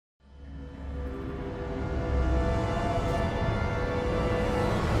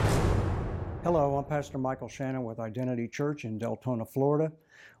Hello, I'm Pastor Michael Shannon with Identity Church in Deltona, Florida.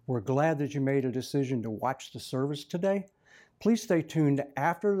 We're glad that you made a decision to watch the service today. Please stay tuned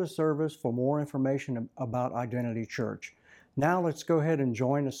after the service for more information about Identity Church. Now let's go ahead and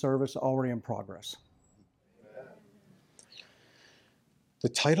join the service already in progress. The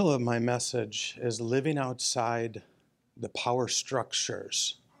title of my message is Living Outside the Power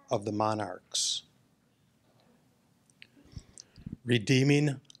Structures of the Monarchs.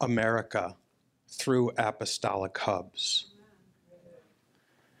 Redeeming America through Apostolic Hubs.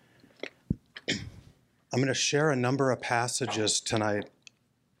 I'm going to share a number of passages tonight,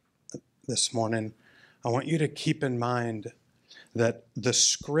 this morning. I want you to keep in mind that the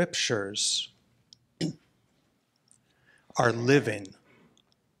scriptures are living,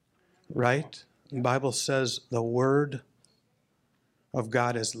 right? The Bible says the Word of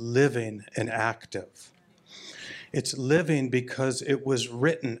God is living and active. It's living because it was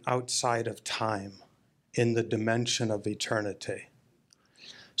written outside of time in the dimension of eternity.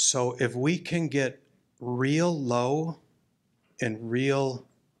 So if we can get real low and real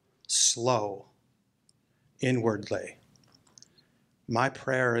slow inwardly, my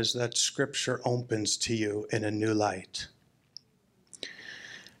prayer is that Scripture opens to you in a new light.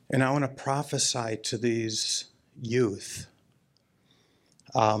 And I want to prophesy to these youth.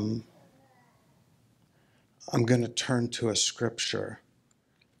 I'm going to turn to a scripture.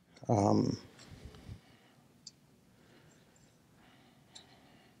 One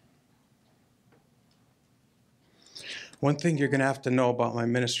thing you're going to have to know about my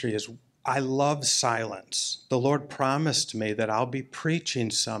ministry is I love silence. The Lord promised me that I'll be preaching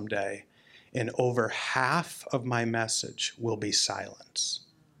someday, and over half of my message will be silence.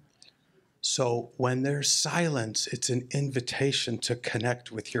 So when there's silence, it's an invitation to connect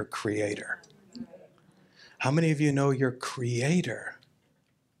with your Creator. How many of you know your Creator?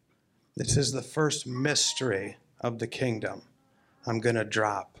 This is the first mystery of the kingdom I'm going to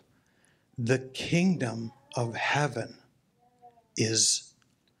drop. The kingdom of heaven is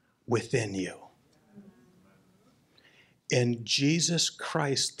within you. And Jesus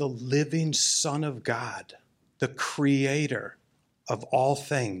Christ, the living Son of God, the Creator of all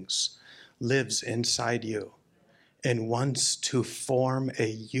things, lives inside you and wants to form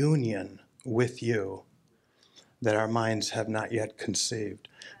a union with you that our minds have not yet conceived.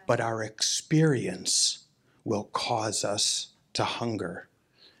 But our experience will cause us to hunger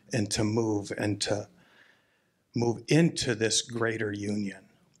and to move into this greater union.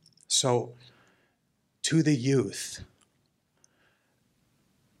 So, to the youth,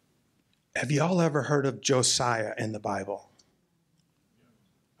 have you all ever heard of Josiah in the Bible?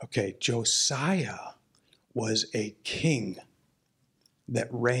 Okay, Josiah was a king that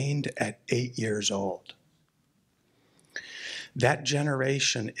reigned at 8 years old. That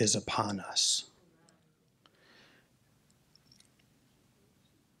generation is upon us.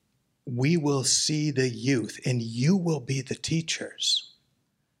 We will see the youth, and you will be the teachers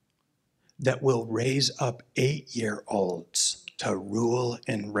that will raise up 8-year-olds to rule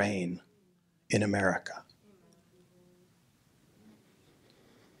and reign in America.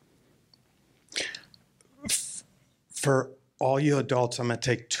 For all you adults, I'm going to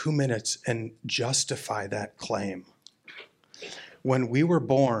take 2 minutes and justify that claim. When we were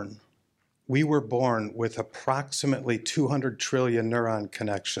born with approximately 200 trillion neuron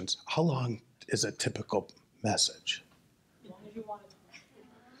connections. How long is a typical message? As long as you want it.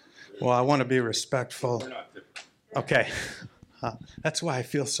 Well, I want to be respectful. We're not typical. Okay. That's why I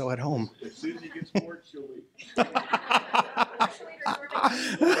feel so at home. As soon as he gets bored, she'll leave.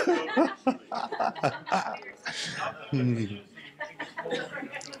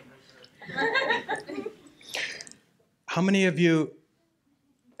 How many of you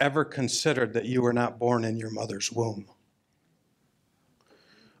ever considered that you were not born in your mother's womb?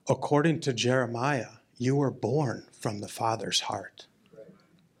 According to Jeremiah, you were born from the Father's heart.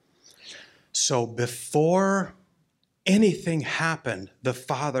 So before anything happened, the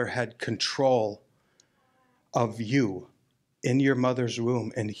Father had control of you in your mother's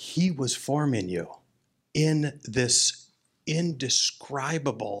womb, and He was forming you in this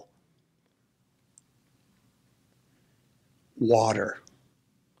indescribable water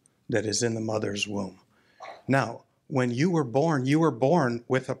that is in the mother's womb. Now, when you were born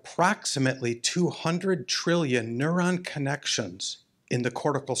with approximately 200 trillion neuron connections in the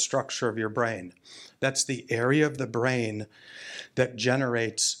cortical structure of your brain. That's the area of the brain that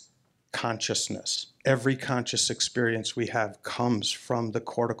generates consciousness. Every conscious experience we have comes from the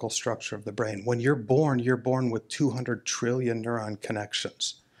cortical structure of the brain. When you're born with 200 trillion neuron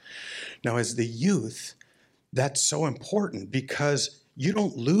connections. Now, as the youth, that's so important because you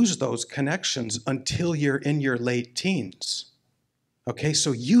don't lose those connections until you're in your late teens. Okay,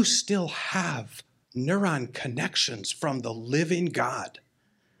 so you still have neuron connections from the living God.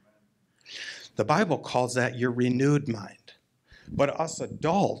 The Bible calls that your renewed mind. But us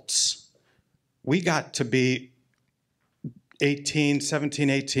adults, we got to be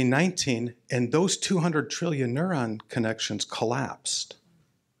 17, 18, 19, and those 200 trillion neuron connections collapsed.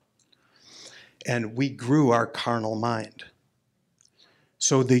 And we grew our carnal mind.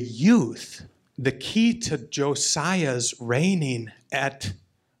 So the youth, the key to Josiah's reigning at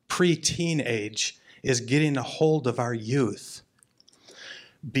pre-teen age is getting a hold of our youth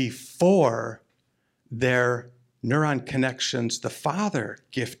before their neuron connections the Father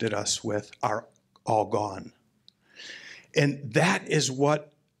gifted us with are all gone. And that is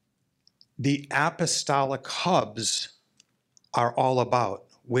what the apostolic hubs are all about,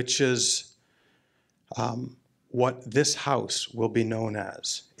 which is what this house will be known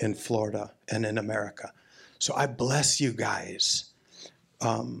as in Florida and in America. So I bless you guys.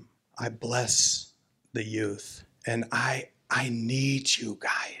 I bless the youth. And I need you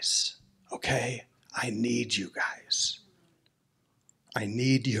guys, okay? I need you guys. I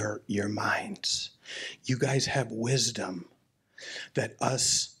need your minds. You guys have wisdom that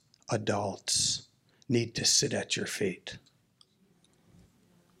us adults need to sit at your feet.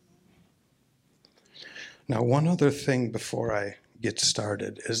 Now, one other thing before I get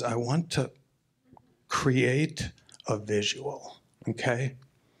started is I want to create a visual, okay?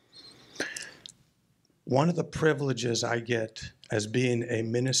 One of the privileges I get as being a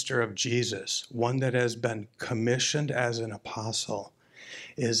minister of Jesus, one that has been commissioned as an apostle,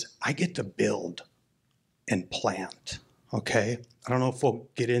 is I get to build and plant, okay? I don't know if we'll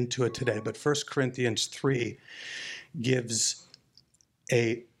get into it today, but 1 Corinthians 3 gives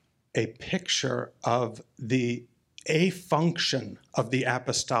a picture of a function of the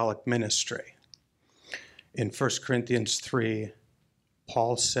apostolic ministry. In 1 Corinthians 3,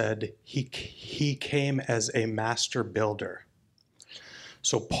 Paul said he came as a master builder.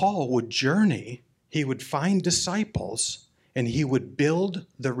 So Paul would journey, he would find disciples, and he would build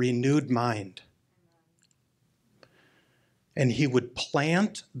the renewed mind. And he would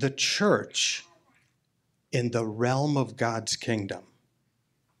plant the church in the realm of God's kingdom.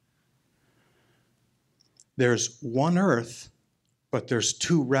 There's one earth, but there's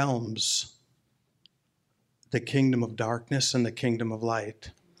two realms, the kingdom of darkness and the kingdom of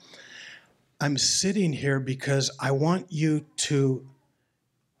light. I'm sitting here because I want to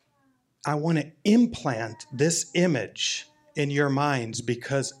implant this image in your minds,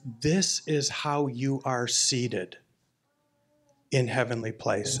 because this is how you are seated in heavenly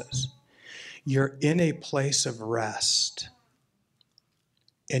places. You're in a place of rest,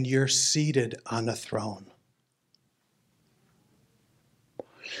 and you're seated on a throne.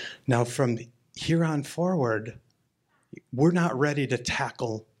 Now, from here on forward, we're not ready to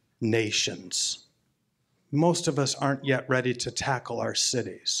tackle nations. Most of us aren't yet ready to tackle our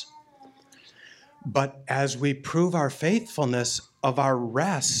cities. But as we prove our faithfulness of our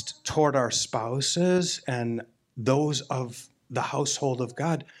rest toward our spouses and those of the household of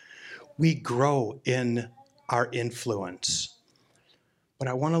God, we grow in our influence. But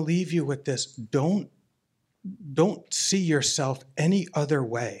I want to leave you with this. Don't see yourself any other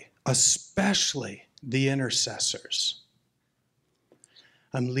way, especially the intercessors.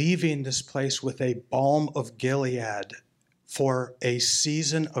 I'm leaving this place with a balm of Gilead for a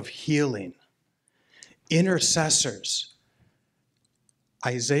season of healing. Intercessors,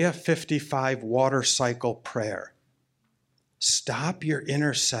 Isaiah 55 water cycle prayer. Stop your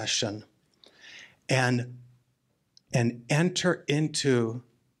intercession and enter into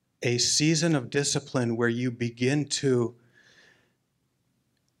a season of discipline where you begin to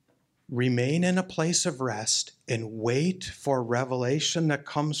remain in a place of rest and wait for revelation that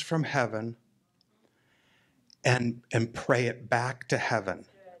comes from heaven and pray it back to heaven.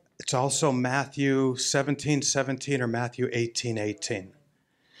 It's also Matthew 17:17 or Matthew 18:18.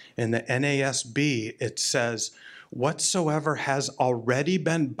 In the NASB, it says, whatsoever has already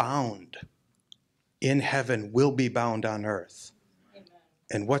been bound in heaven will be bound on earth. Amen.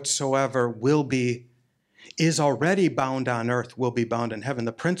 And whatsoever is already bound on earth will be bound in heaven.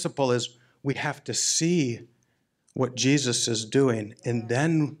 The principle is we have to see what Jesus is doing, and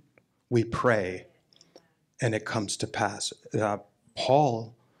then we pray, and it comes to pass.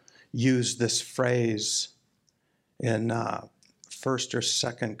 Paul used this phrase in 1st or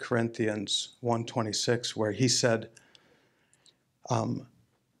 2nd Corinthians 1:26, where he said,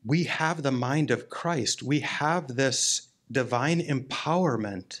 we have the mind of Christ. We have this divine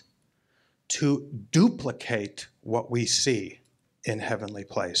empowerment to duplicate what we see. in heavenly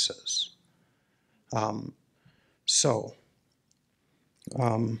places. So,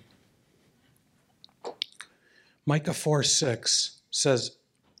 Micah 4:6 says,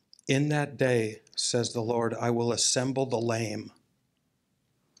 "In that day, says the Lord, I will assemble the lame.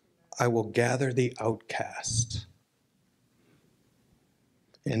 I will gather the outcast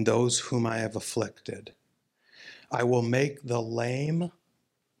and those whom I have afflicted. I will make the lame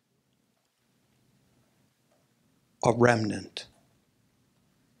a remnant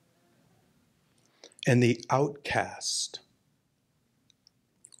and the outcast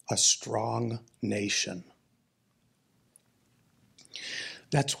a strong nation."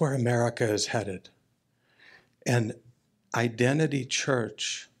 That's where America is headed. And Identity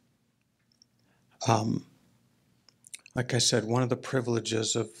Church, like I said, one of the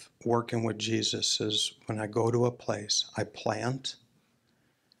privileges of working with Jesus is when I go to a place, I plant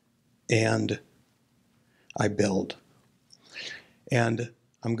and I build. And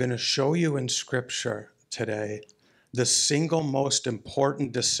I'm going to show you in Scripture today the single most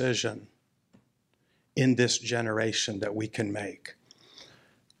important decision in this generation that we can make.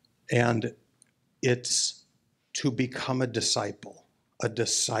 And it's to become a disciple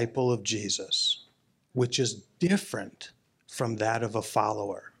of Jesus, which is different from that of a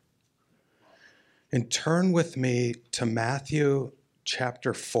follower. And turn with me to Matthew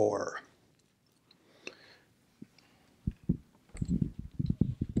chapter 4.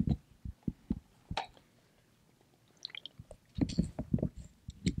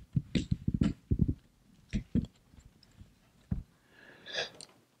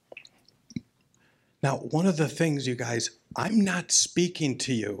 Now, one of the things, you guys, I'm not speaking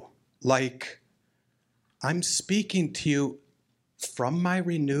to you like I'm speaking to you from my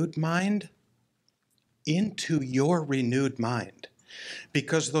renewed mind into your renewed mind.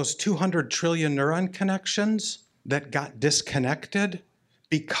 Because those 200 trillion neuron connections that got disconnected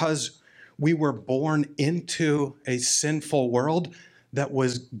because we were born into a sinful world that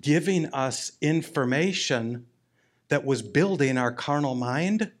was giving us information that was building our carnal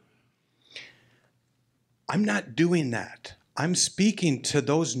mind, I'm not doing that. I'm speaking to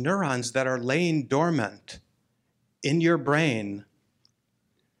those neurons that are laying dormant in your brain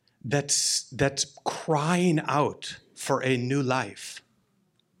that's crying out for a new life.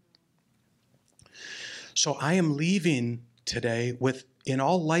 So I am leaving today with, in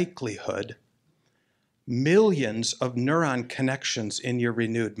all likelihood, millions of neuron connections in your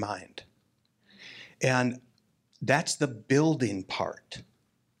renewed mind. And that's the building part.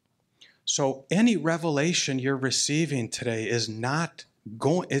 So any revelation you're receiving today is not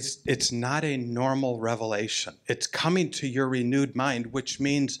it's not a normal revelation. It's coming to your renewed mind, which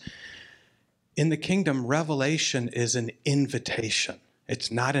means in the kingdom, revelation is an invitation.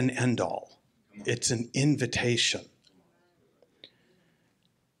 It's not an end-all. It's an invitation.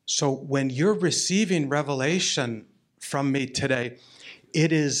 So when you're receiving revelation from me today,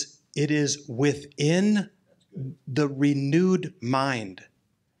 it is within the renewed mind,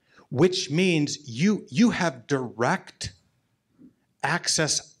 which means you have direct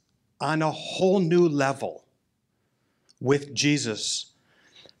access on a whole new level with Jesus.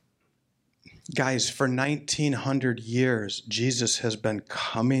 Guys, for 1900 years, Jesus has been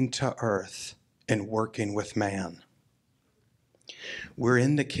coming to earth and working with man. We're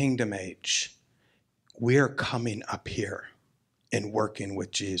in the kingdom age. We're coming up here and working with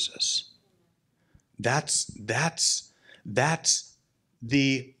Jesus. That's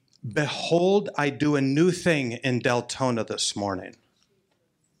the behold, I do a new thing in Deltona this morning.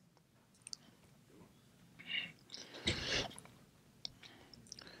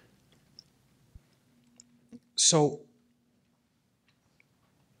 So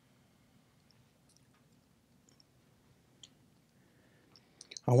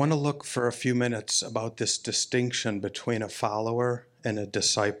I want to look for a few minutes about this distinction between a follower and a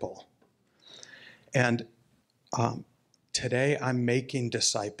disciple. And today I'm making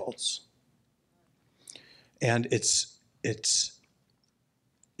disciples. And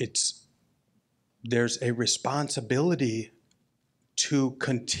there's a responsibility to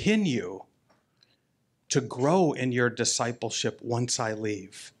continue to grow in your discipleship once I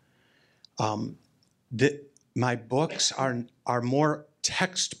leave. My books are more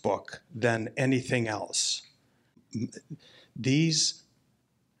textbook than anything else. The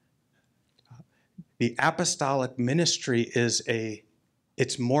apostolic ministry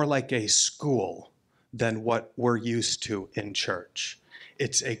it's more like a school than what we're used to in church.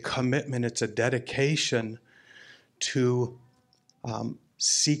 It's a commitment, it's a dedication to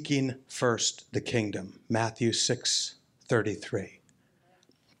seeking first the kingdom. Matthew 6:33.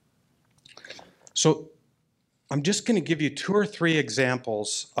 So I'm just going to give you 2 or 3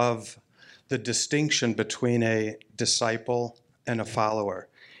 examples of the distinction between a disciple and a follower.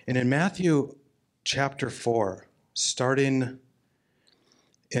 And in Matthew chapter 4, starting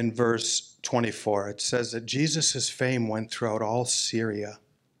in verse 24, it says that Jesus' fame went throughout all Syria,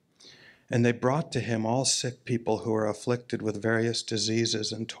 and they brought to him all sick people who were afflicted with various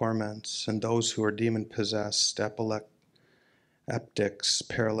diseases and torments, and those who were demon-possessed, epileptics,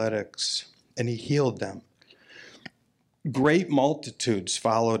 paralytics, and he healed them. Great multitudes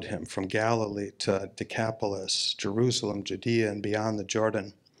followed him from Galilee to Decapolis, Jerusalem, Judea, and beyond the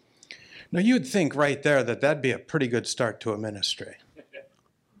Jordan. Now, you'd think right there that that'd be a pretty good start to a ministry.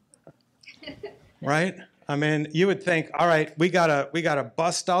 Right? I mean, you would think, all right, we gotta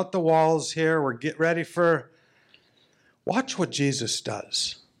bust out the walls here. We're getting ready for... Watch what Jesus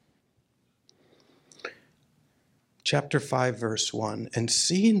does. Chapter 5, verse 1, and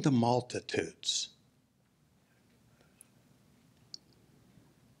seeing the multitudes,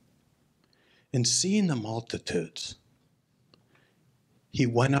 he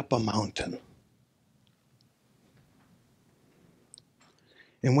went up a mountain.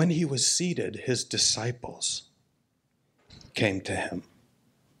 And when he was seated, his disciples came to him.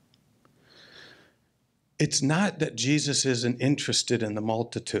 It's not that Jesus isn't interested in the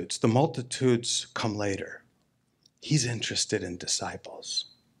multitudes. The multitudes come later. He's interested in disciples.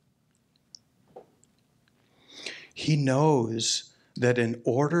 He knows that in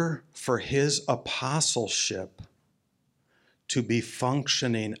order for his apostleship to be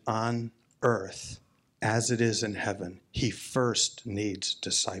functioning on earth as it is in heaven, he first needs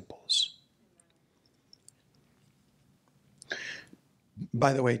disciples.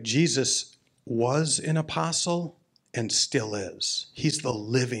 By the way, Jesus was an apostle and still is. He's the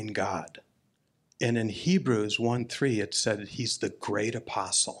living God. And in Hebrews 1:3, it said he's the great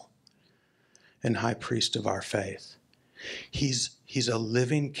apostle and high priest of our faith. He's a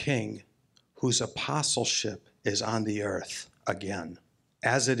living king whose apostleship is on the earth again,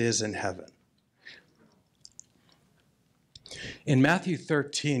 as it is in heaven. In Matthew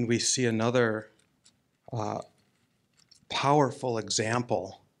 13, we see another powerful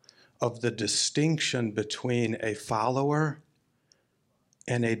example of the distinction between a follower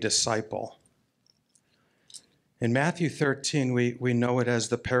and a disciple. In Matthew 13, we know it as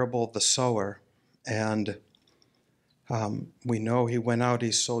the parable of the sower, and we know he went out,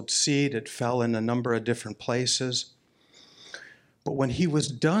 he sowed seed, it fell in a number of different places. But when he was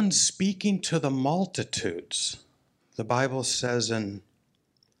done speaking to the multitudes, the Bible says in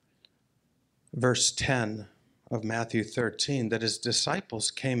verse 10 of Matthew 13 that his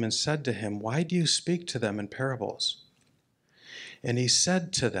disciples came and said to him, "Why do you speak to them in parables?" And he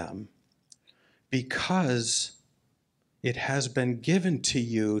said to them, "Because it has been given to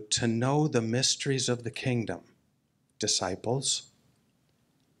you to know the mysteries of the kingdom, disciples,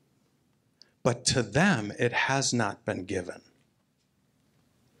 but to them it has not been given."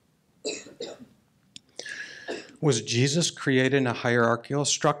 Was Jesus creating a hierarchical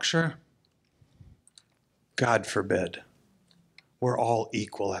structure? God forbid. We're all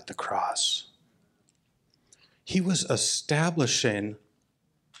equal at the cross. He was establishing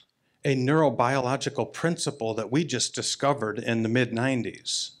a neurobiological principle that we just discovered in the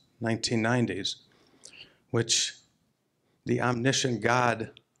mid-90s, 1990s, which the omniscient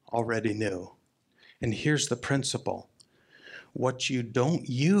God already knew. And here's the principle. What you don't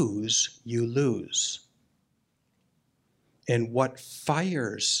use, you lose. And what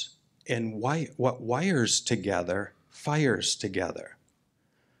fires and what wires together, fires together.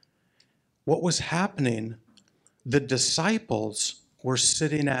 What was happening, the disciples were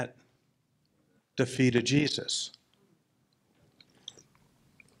sitting at the feet of Jesus.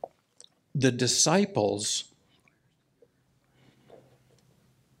 The disciples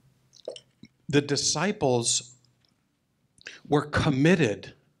were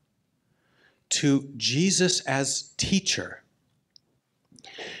committed to Jesus as teacher.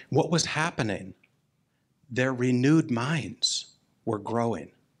 What was happening? Their renewed minds were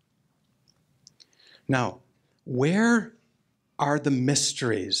growing. Now, where are the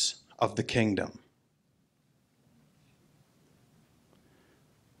mysteries of the kingdom?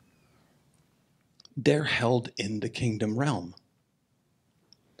 They're held in the kingdom realm.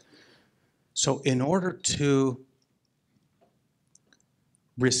 So in order to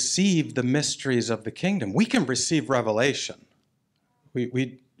receive the mysteries of the kingdom, we can receive revelation.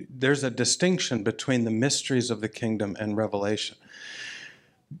 There's a distinction between the mysteries of the kingdom and revelation.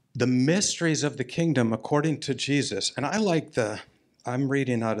 The mysteries of the kingdom, according to Jesus, and I'm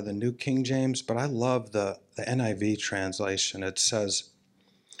reading out of the New King James, but I love the NIV translation. It says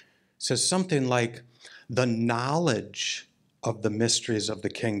something like, The knowledge of the mysteries of the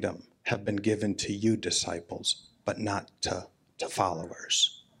kingdom have been given to you, disciples, but not to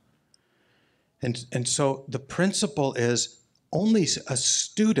followers. And so the principle is only a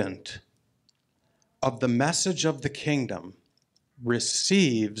student of the message of the kingdom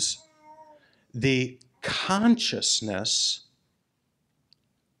receives the consciousness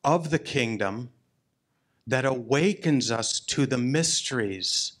of the kingdom that awakens us to the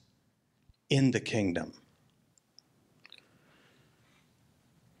mysteries in the kingdom.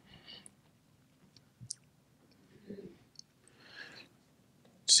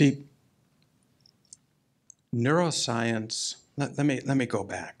 See, neuroscience, let me go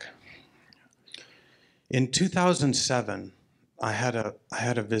back. In 2007, I had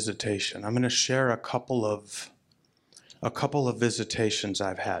a visitation. I'm going to share a couple of visitations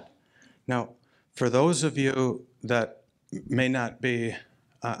I've had. Now, for those of you that may not be,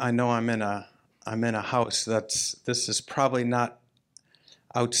 I know I'm in a house this is probably not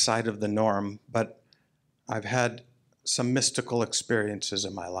outside of the norm, but I've had some mystical experiences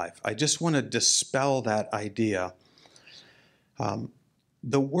in my life. I just want to dispel that idea.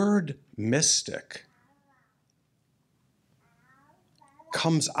 The word mystic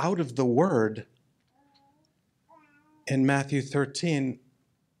comes out of the word in Matthew 13,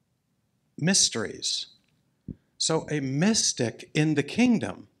 mysteries. So a mystic in the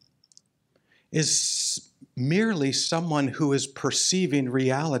kingdom is merely someone who is perceiving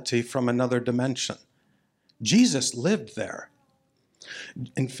reality from another dimension. Jesus lived there.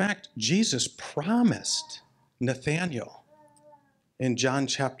 In fact, Jesus promised Nathanael in John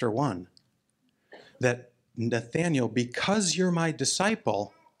chapter 1 that Nathanael, because you're my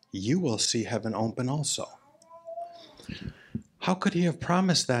disciple, you will see heaven open also. How could he have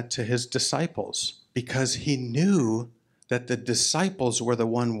promised that to his disciples? Because he knew that the disciples were the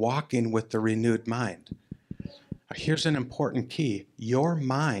one walking with the renewed mind. Here's an important key. Your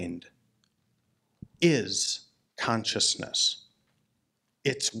mind is consciousness.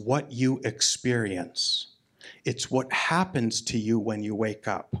 It's what you experience. It's what happens to you when you wake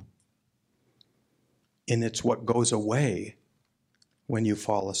up. And it's what goes away when you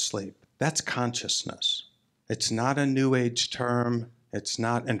fall asleep. That's consciousness. It's not a New Age term. It's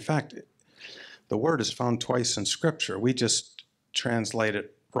not, in fact, the word is found twice in Scripture. We just translate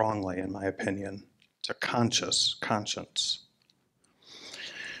it wrongly, in my opinion, to conscience.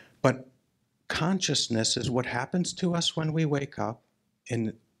 But consciousness is what happens to us when we wake up,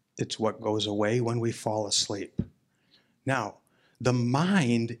 and it's what goes away when we fall asleep. Now, the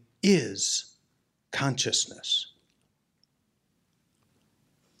mind is consciousness.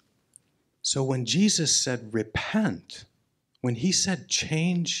 So when Jesus said repent, when he said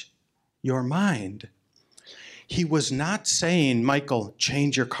change your mind, he was not saying, Michael,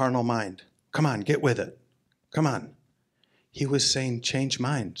 change your carnal mind. Come on, get with it. Come on. He was saying change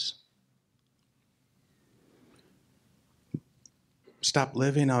minds. Stop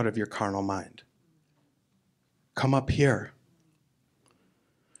living out of your carnal mind. Come up here.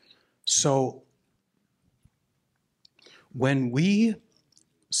 So when we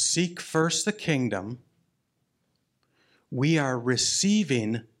seek first the kingdom, we are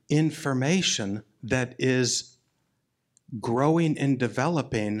receiving information that is growing and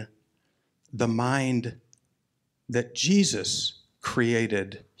developing the mind that Jesus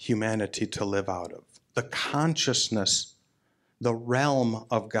created humanity to live out of, the consciousness, the realm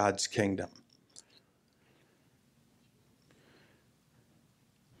of God's kingdom.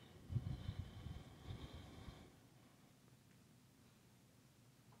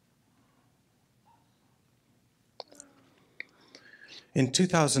 In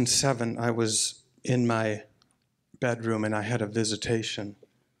 2007, I was in my bedroom and I had a visitation.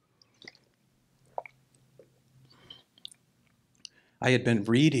 I had been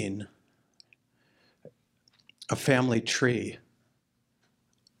reading a family tree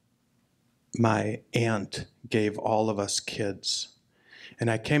my aunt gave all of us kids. And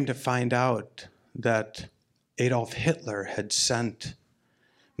I came to find out that Adolf Hitler had sent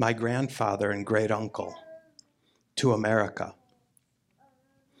my grandfather and great uncle to America.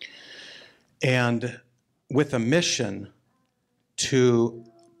 And with a mission to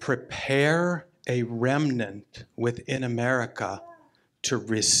prepare a remnant within America to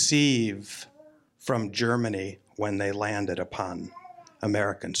receive from Germany when they landed upon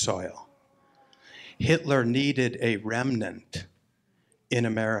American soil. Hitler needed a remnant in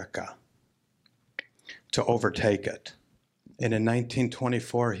America to overtake it. And in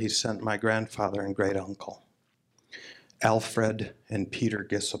 1924, he sent my grandfather and great uncle, Alfred and Peter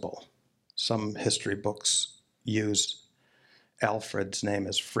Gisable. Some history books use Alfred's name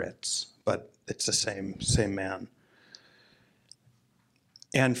is Fritz, but it's the same man.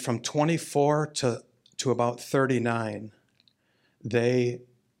 And from 24 to about 39, they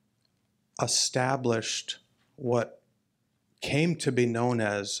established what came to be known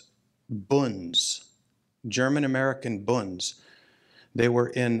as Bunds, German-American Bunds. They were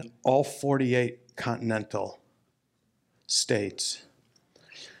in all 48 continental states.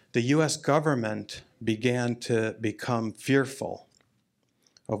 The U.S. government began to become fearful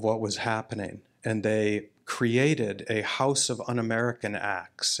of what was happening, and they created a House of Un-American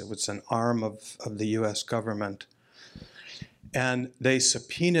Acts. It was an arm of the U.S. government. And they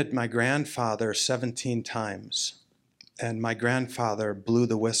subpoenaed my grandfather 17 times. And my grandfather blew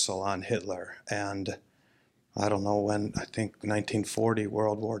the whistle on Hitler. And I don't know when, I think 1940,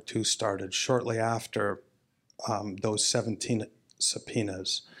 World War II started, shortly after those 17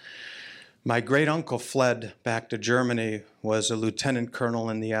 subpoenas. My great uncle fled back to Germany, was a lieutenant colonel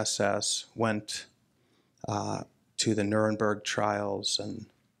in the SS, went to the Nuremberg trials and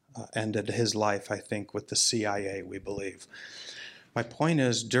ended his life, I think, with the CIA, we believe. My point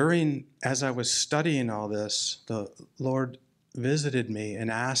is, as I was studying all this, the Lord visited me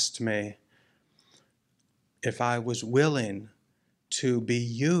and asked me if I was willing to be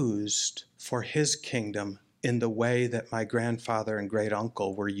used for his kingdom in the way that my grandfather and great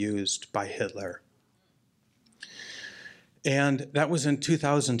uncle were used by Hitler. And that was in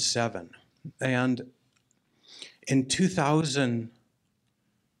 2007. And in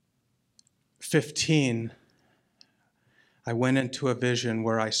 2015, I went into a vision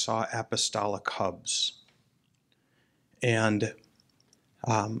where I saw apostolic hubs. And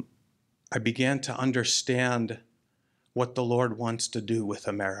I began to understand what the Lord wants to do with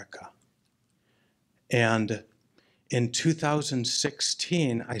America. And in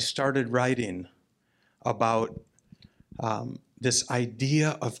 2016, I started writing about this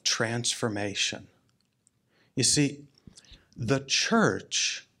idea of transformation. You see, the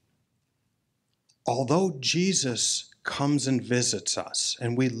church, although Jesus comes and visits us,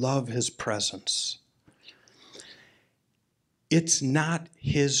 and we love his presence, it's not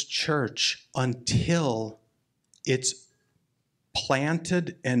his church until it's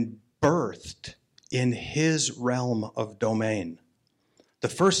planted and birthed in his realm of domain. The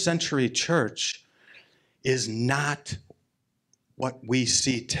first century church is not what we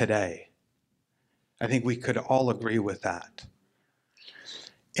see today. I think we could all agree with that.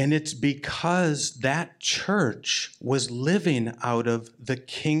 And it's because that church was living out of the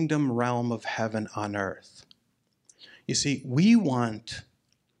kingdom realm of heaven on earth. You see, we want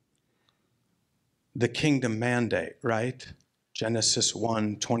the kingdom mandate, right? Genesis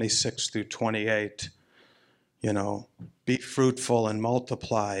 1:26 through 28, be fruitful and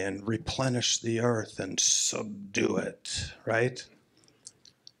multiply and replenish the earth and subdue it, right?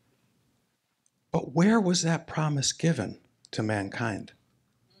 But where was that promise given to mankind?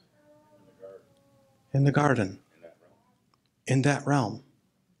 In the garden. In that realm.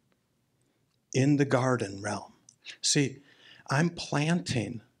 In the garden realm. See, I'm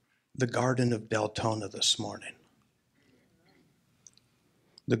planting the Garden of Deltona this morning.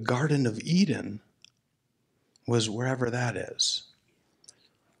 The Garden of Eden was wherever that is.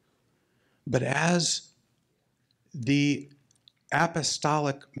 But as the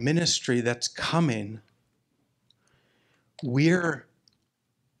apostolic ministry that's coming, we're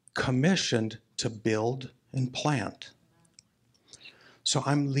commissioned to build and plant. So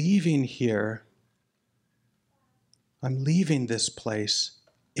I'm leaving here, I'm leaving this place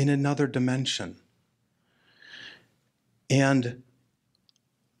in another dimension. And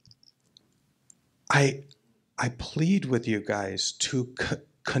I plead with you guys to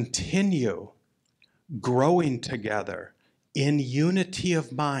continue growing together in unity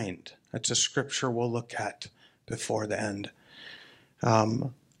of mind. That's a scripture we'll look at before the end.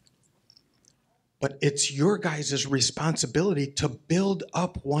 But it's your guys' responsibility to build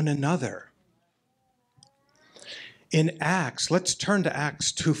up one another. In Acts, let's turn to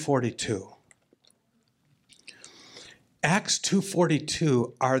Acts 2:42. Acts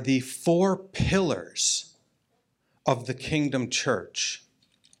 2:42 are the 4 pillars of the kingdom church.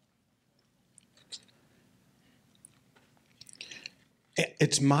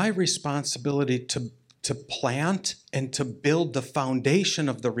 It's my responsibility to plant and to build the foundation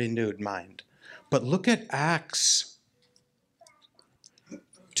of the renewed mind. But look at Acts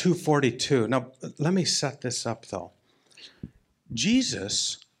 2:42. Now, let me set this up, though.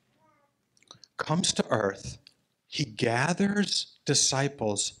 Jesus comes to earth, he gathers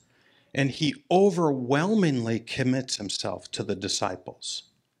disciples, and he overwhelmingly commits himself to the disciples.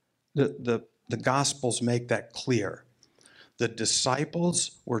 The Gospels make that clear. the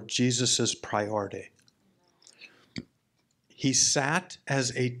disciples were Jesus' priority. He sat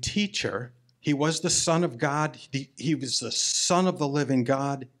as a teacher. He was the Son of God. He was the Son of the living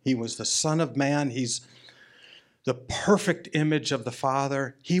God. He was the Son of man. He's the perfect image of the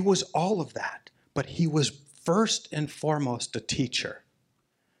Father. He was all of that. But he was first and foremost a teacher,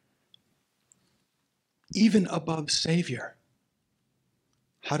 even above Savior.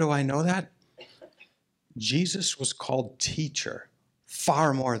 How do I know that? Jesus was called teacher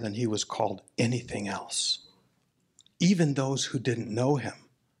far more than he was called anything else. Even those who didn't know him,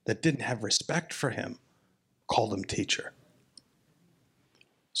 that didn't have respect for him, called him teacher.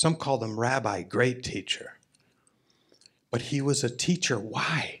 Some called him rabbi, great teacher. But he was a teacher.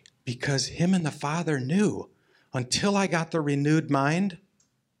 Why? Because him and the Father knew, until I got the renewed mind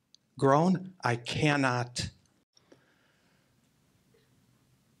grown, I cannot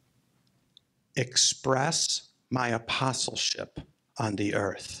express my apostleship on the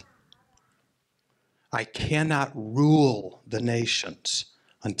earth. I cannot rule the nations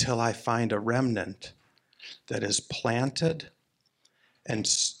until I find a remnant that is planted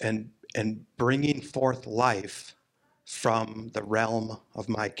and bringing forth life from the realm of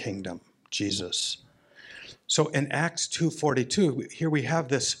my kingdom, Jesus. So in Acts 2:42, here we have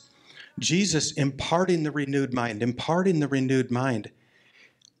this Jesus imparting the renewed mind.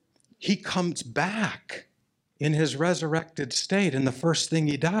 He comes back in his resurrected state, and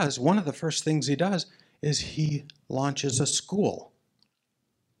one of the first things he does is he launches a school.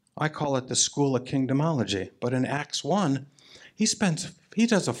 I call it the School of Kingdomology, but in Acts 1, he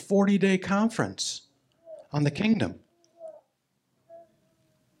does a 40-day conference on the kingdom.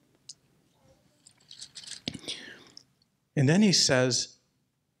 And then he says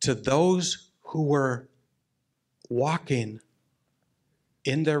to those who were walking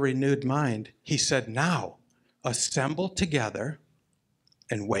in their renewed mind, he said, now assemble together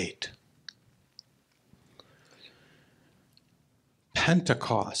and wait.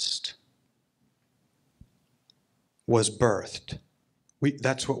 Pentecost was birthed.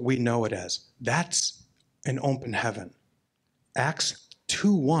 That's what we know it as. That's an open heaven. Acts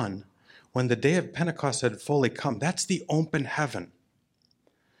 2:1, when the day of Pentecost had fully come, that's the open heaven.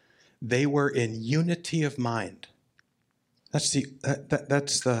 They were in unity of mind. That's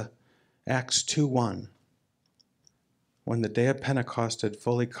the Acts 2:1. When the day of Pentecost had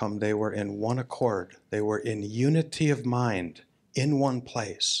fully come, they were in one accord. They were in unity of mind, in one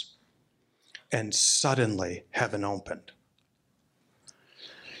place. And suddenly, heaven opened.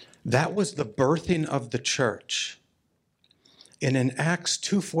 That was the birthing of the church. And in Acts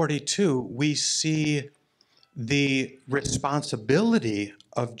 2:42, we see the responsibility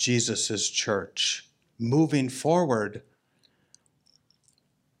of Jesus' church moving forward.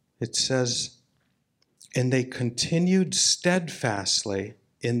 It says, and they continued steadfastly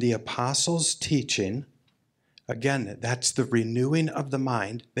in the apostles' teaching. Again, that's the renewing of the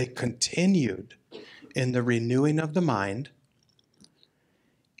mind. They continued in the renewing of the mind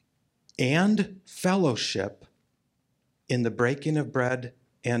and fellowship, in the breaking of bread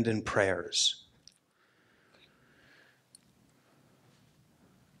and in prayers.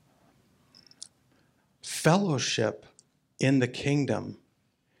 Fellowship in the kingdom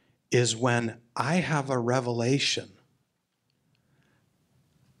is when I have a revelation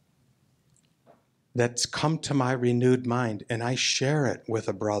that's come to my renewed mind and I share it with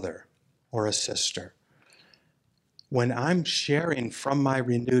a brother or a sister. When I'm sharing from my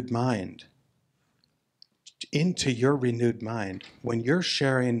renewed mind into your renewed mind, when you're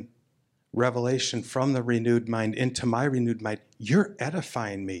sharing revelation from the renewed mind into my renewed mind, you're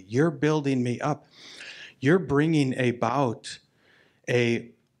edifying me, you're building me up, you're bringing about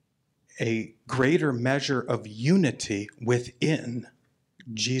a greater measure of unity within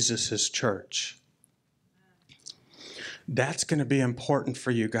Jesus' church. That's going to be important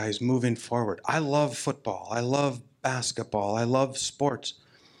for you guys moving forward. I love football. I love basketball. I love sports.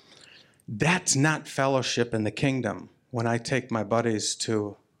 That's not fellowship in the kingdom. When I take my buddies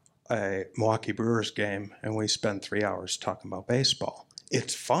to a Milwaukee Brewers game and we spend 3 hours talking about baseball,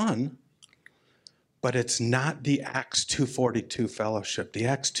 it's fun, but it's not the Acts 2:42 fellowship. The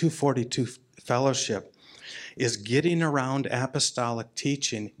Acts 2:42 fellowship is getting around apostolic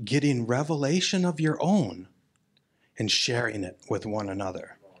teaching, getting revelation of your own, and sharing it with one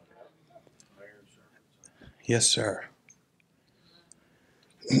another. Yes, sir.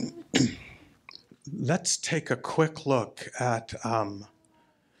 Let's take a quick look at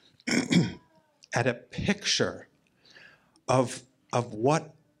a picture of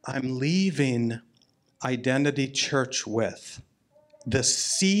what I'm leaving Identity Church with. The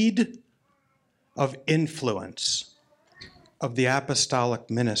seed of influence of the apostolic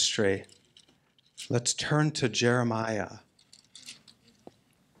ministry, let's turn to Jeremiah.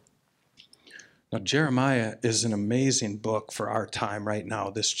 Now, Jeremiah is an amazing book for our time right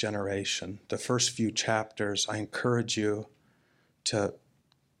now, this generation. The first few chapters, I encourage you to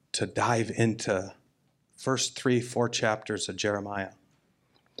dive into first 3-4 chapters of Jeremiah.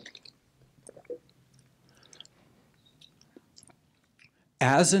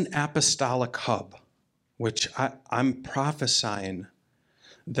 As an apostolic hub, which I'm prophesying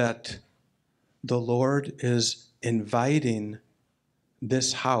that the Lord is inviting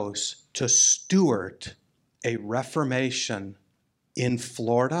this house to steward a reformation in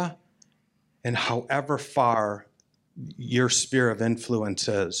Florida and however far your sphere of influence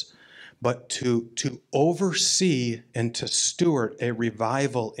is, but to oversee and to steward a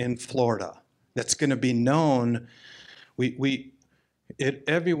revival in Florida that's going to be known.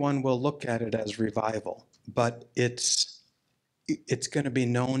 Everyone will look at it as revival, but it's going to be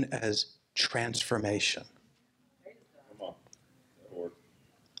known as transformation. Come on. Lord.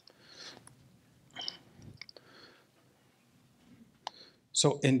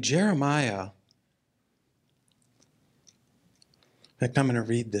 So in Jeremiah, in fact, I'm going to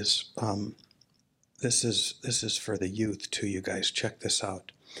read this. This is for the youth too, you guys. Check this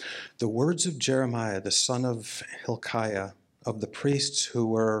out. The words of Jeremiah, the son of Hilkiah, of the priests who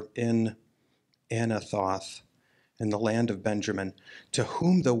were in Anathoth, in the land of Benjamin, to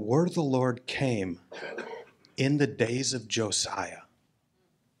whom the word of the Lord came in the days of Josiah.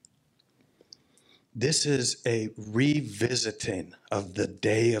 This is a revisiting of the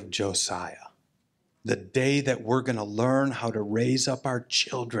day of Josiah, the day that we're going to learn how to raise up our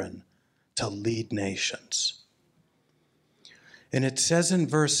children to lead nations. And it says in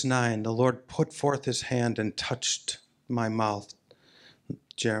verse 9, the Lord put forth his hand and touched my mouth,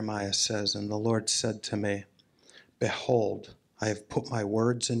 Jeremiah says, and the Lord said to me, behold, I have put my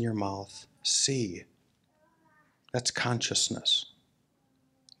words in your mouth. See, that's consciousness.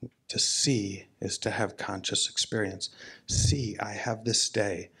 To see is to have conscious experience. See, I have this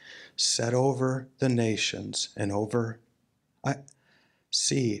day set over the nations and over...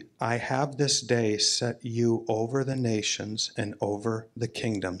 See, I have this day set you over the nations and over the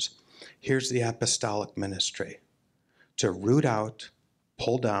kingdoms. Here's the apostolic ministry. To root out,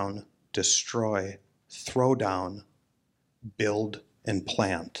 pull down, destroy, throw down, build, and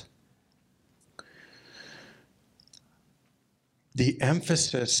plant. The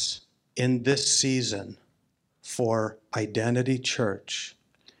emphasis in this season for Identity Church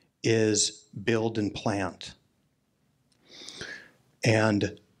is build and plant.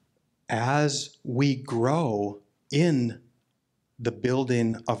 And as we grow in the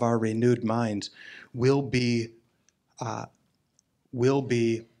building of our renewed minds, we'll be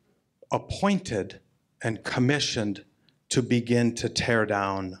appointed and commissioned to begin to tear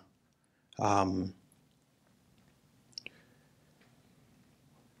down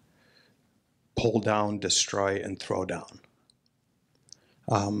pull down, destroy, and throw down.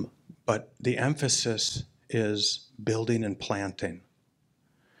 But the emphasis is building and planting.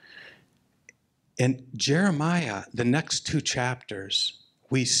 In Jeremiah, the next 2 chapters,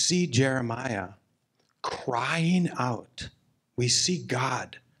 we see Jeremiah crying out. We see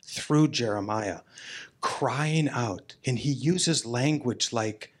God through Jeremiah crying out. And he uses language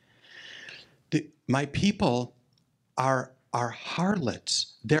like, my people are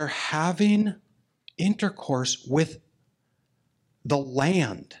harlots. They're having intercourse with the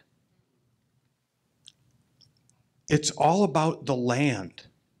land. It's all about the land.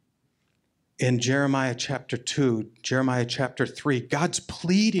 In Jeremiah chapter 2, Jeremiah chapter 3, God's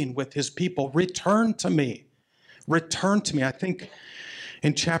pleading with his people, return to me. Return to me. I think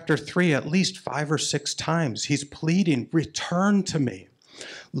in chapter 3, at least 5 or 6 times, he's pleading, return to me.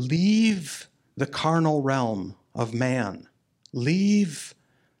 Leave the carnal realm of man. Leave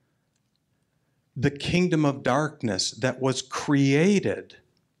the kingdom of darkness that was created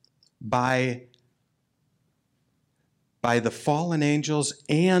by the fallen angels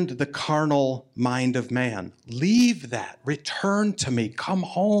and the carnal mind of man. Leave that. Return to me. Come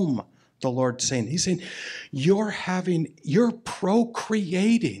home, the Lord's saying. He's saying, you're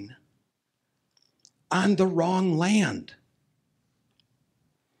procreating on the wrong land.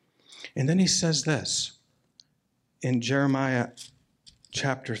 And then he says this in Jeremiah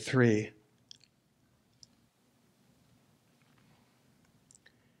chapter 3.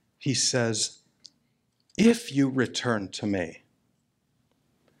 He says, if you return to me.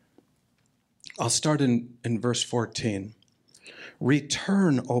 I'll start in verse 14.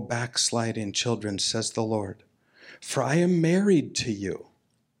 Return, O backsliding children, says the Lord, for I am married to you.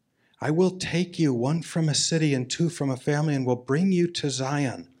 I will take you, one from a city and two from a family, and will bring you to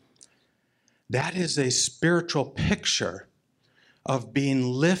Zion. That is a spiritual picture of being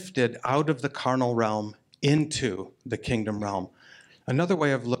lifted out of the carnal realm into the kingdom realm. Another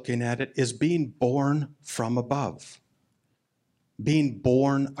way of looking at it is being born from above, being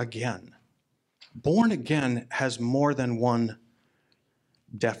born again. Born again has more than one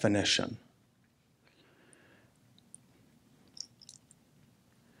definition.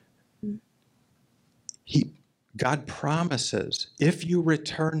 God promises, if you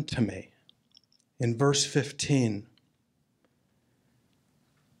return to me, in verse 15,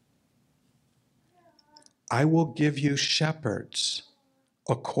 I will give you shepherds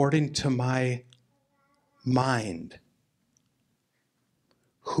according to my mind,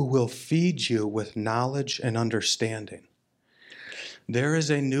 who will feed you with knowledge and understanding. There is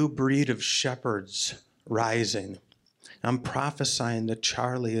a new breed of shepherds rising. I'm prophesying that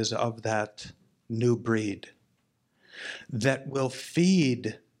Charlie is of that new breed that will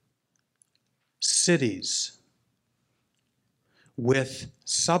feed cities with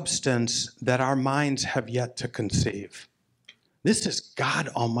substance that our minds have yet to conceive. This is God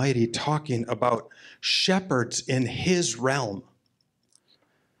Almighty talking about shepherds in his realm.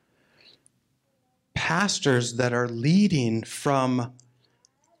 Pastors that are leading from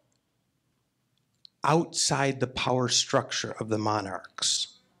outside the power structure of the monarchs.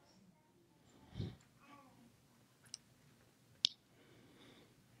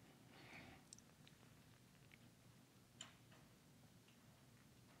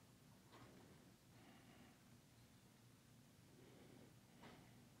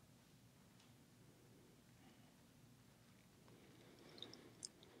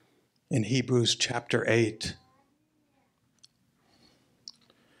 In Hebrews chapter 8,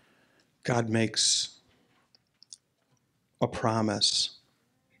 God makes a promise.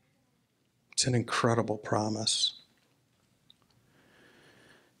 It's an incredible promise.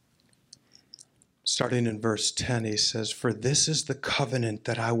 Starting in verse 10, he says, "For this is the covenant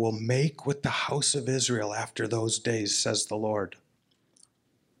that I will make with the house of Israel after those days, says the Lord.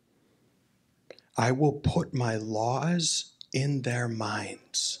 I will put my laws in their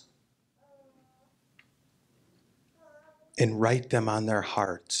minds and write them on their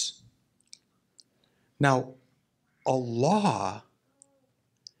hearts." Now, a law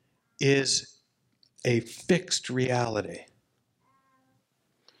is a fixed reality.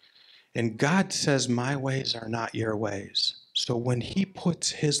 And God says, my ways are not your ways. So when he puts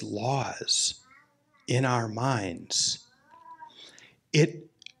his laws in our minds, it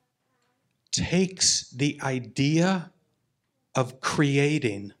takes the idea of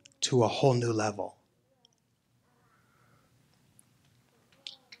creating to a whole new level.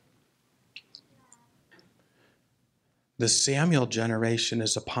 The Samuel generation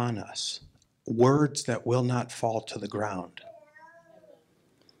is upon us. Words that will not fall to the ground.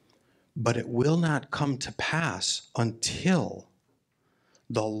 But it will not come to pass until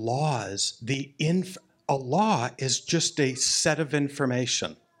the laws, a law is just a set of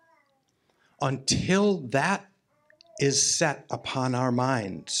information. Until that is set upon our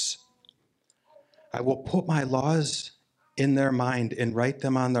minds, I will put my laws in their mind and write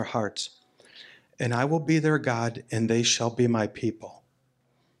them on their hearts. And I will be their God, and they shall be my people.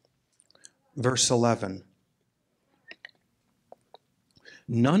 Verse 11.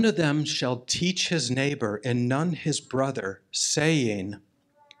 None of them shall teach his neighbor and none his brother, saying,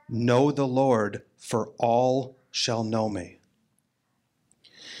 know the Lord, for all shall know me.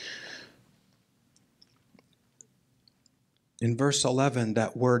 In verse 11,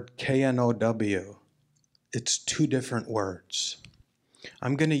 that word K-N-O-W, it's two different words.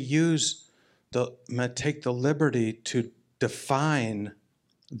 I'm going to take the liberty to define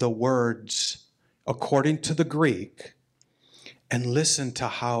the words according to the Greek and listen to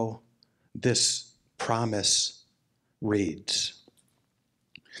how this promise reads.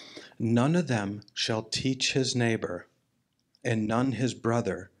 None of them shall teach his neighbor and none his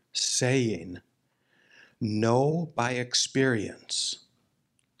brother, saying, know by experience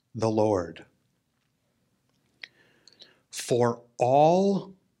the Lord. For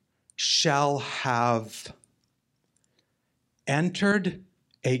all shall have entered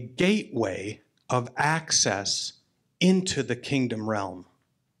a gateway of access into the kingdom realm.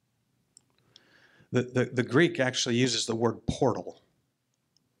 The Greek actually uses the word portal.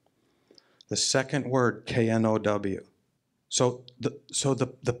 The second word, K-N-O-W. So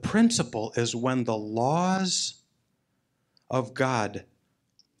the principle is when the laws of God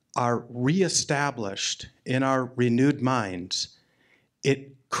are reestablished in our renewed minds,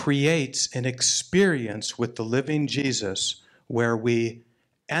 it creates an experience with the living Jesus where we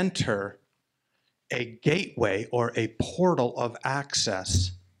enter a gateway or a portal of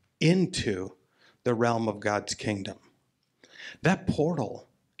access into the realm of God's kingdom. That portal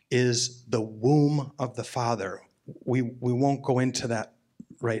is the womb of the Father. We won't go into that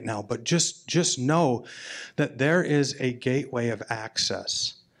right now, but just know that there is a gateway of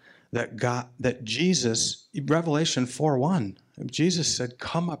access that Jesus, Revelation 4:1, Jesus said,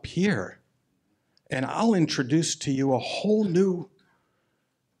 "Come up here, and I'll introduce to you a whole new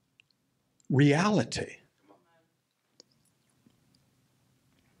reality."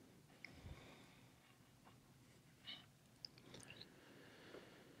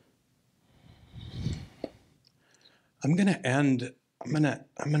 I'm going to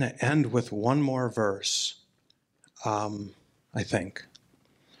end with one more verse, I think.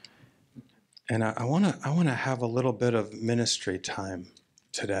 And I want to have a little bit of ministry time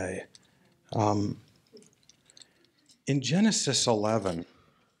today. In Genesis 11, it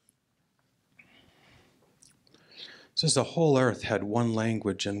says the whole earth had one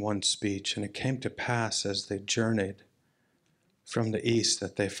language and one speech, and it came to pass as they journeyed from the east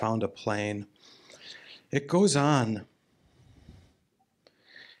that they found a plain. It goes on,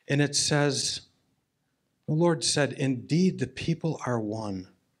 and it says, the Lord said, "Indeed, the people are one,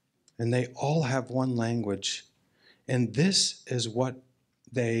 and they all have one language, and this is what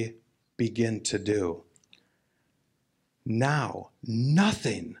they begin to do. Now,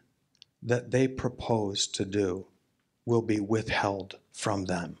 nothing that they propose to do will be withheld from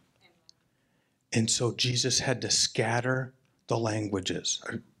them." And so Jesus had to scatter the languages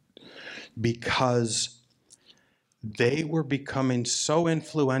because they were becoming so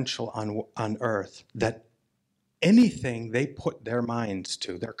influential on earth that anything they put their minds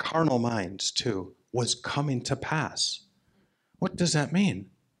to, their carnal minds to, was coming to pass. What does that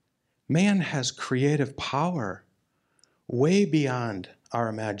mean? Man has creative power way beyond our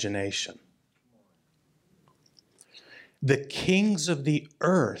imagination. The kings of the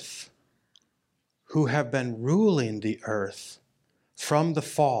earth who have been ruling the earth from the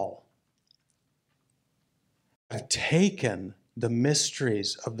fall have taken the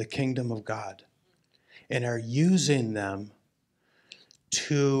mysteries of the kingdom of God and are using them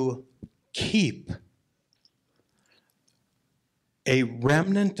to keep a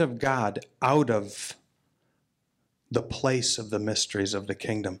remnant of God out of the place of the mysteries of the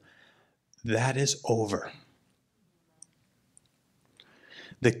kingdom. That is over.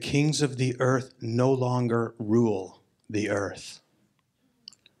 The kings of the earth no longer rule the earth.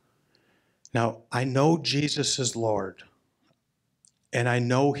 Now, I know Jesus is Lord, and I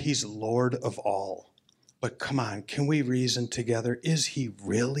know he's Lord of all. But come on, can we reason together? Is he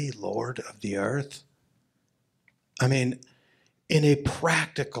really Lord of the earth? I mean, in a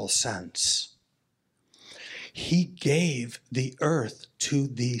practical sense, he gave the earth to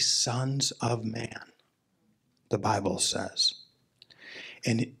the sons of man, the Bible says.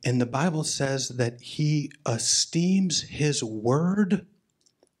 And the Bible says that he esteems his word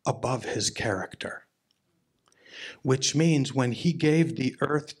above his character, which means when he gave the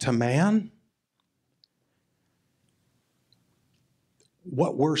earth to man,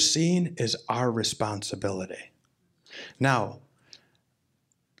 what we're seeing is our responsibility. Now,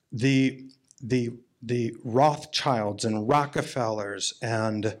 the Rothschilds and Rockefellers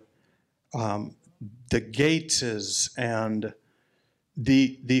and the Gateses and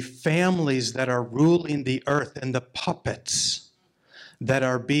the families that are ruling the earth and the puppets that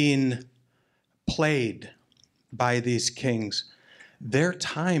are being played by these kings, their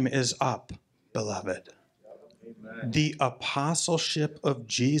time is up, beloved. Amen. The apostleship of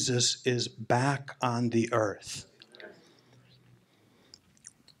Jesus is back on the earth.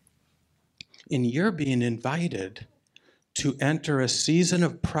 And you're being invited to enter a season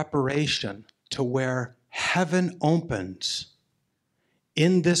of preparation to where heaven opens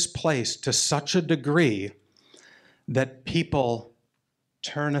in this place to such a degree that people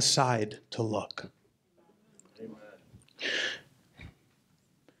turn aside to look. Amen.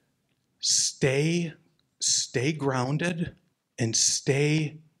 Stay grounded and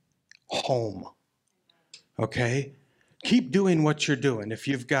stay home. Okay? Keep doing what you're doing. If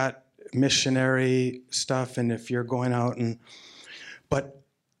you've got missionary stuff and if you're going out but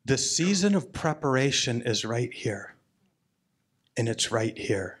the season of preparation is right here. And it's right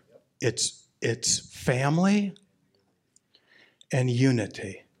here. It's family and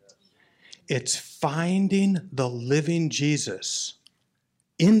unity. It's finding the living Jesus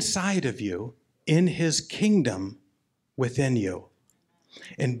inside of you, in his kingdom within you,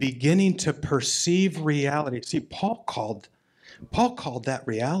 and beginning to perceive reality. See, Paul called that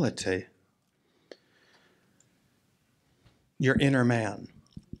reality your inner man.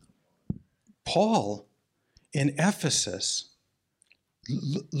 Paul in Ephesus,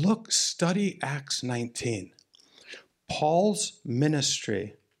 study Acts 19. Paul's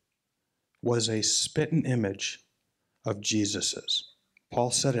ministry was a spitting image of Jesus's.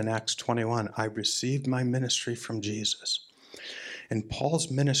 Paul said in Acts 21, I received my ministry from Jesus. And Paul's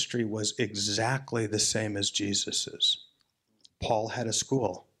ministry was exactly the same as Jesus's. Paul had a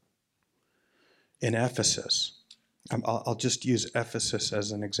school in Ephesus. I'll just use Ephesus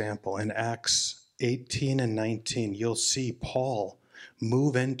as an example. In Acts 18 and 19, you'll see Paul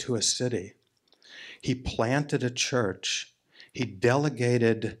move into a city. He planted a church. He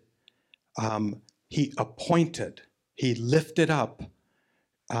delegated, he appointed, he lifted up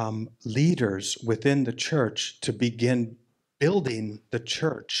leaders within the church to begin building the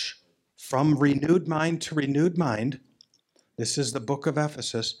church from renewed mind to renewed mind. This is the book of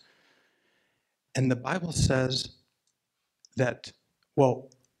Ephesus. And the Bible says that,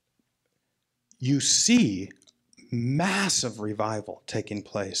 you see massive revival taking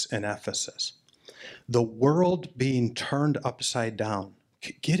place in Ephesus. The world being turned upside down.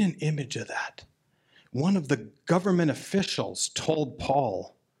 Get an image of that. One of the government officials told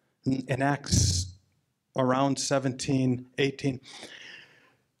Paul in Acts around 17, 18,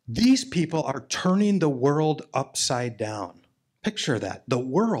 these people are turning the world upside down. Picture that. The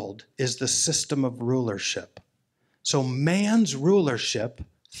world is the system of rulership. So man's rulership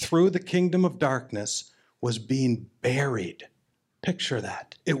through the kingdom of darkness was being buried. Picture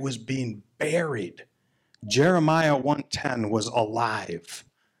that. It was being buried. Jeremiah 1:10 was alive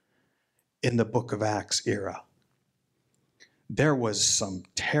in the book of Acts era. There was some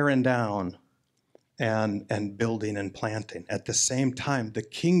tearing down and building and planting. At the same time, the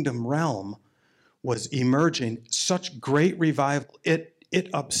kingdom realm was emerging. Such great revival, it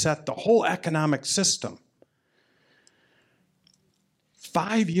upset the whole economic system.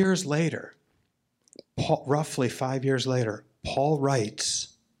 5 years later, roughly 5 years later, Paul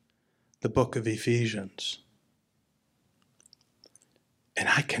writes the book of Ephesians. And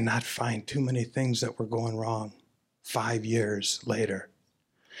I cannot find too many things that were going wrong 5 years later.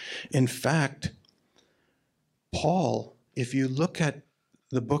 In fact, Paul, if you look at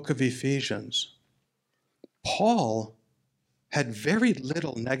the book of Ephesians, Paul had very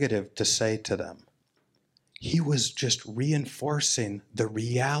little negative to say to them. He was just reinforcing the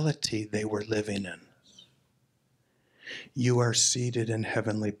reality they were living in. You are seated in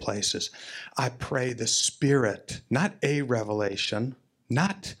heavenly places. I pray the Spirit, not a revelation,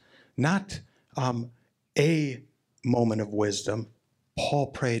 not a moment of wisdom.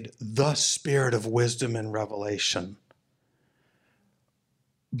 Paul prayed the Spirit of wisdom and revelation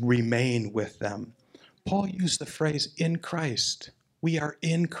remain with them. Paul used the phrase in Christ. We are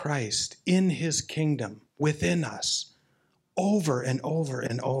in Christ, in his kingdom, within us, over and over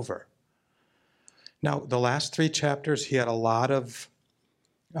and over. Now, the last 3 chapters, he had a lot of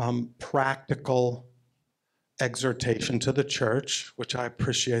practical exhortation to the church, which I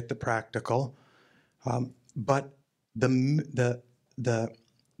appreciate the practical. But the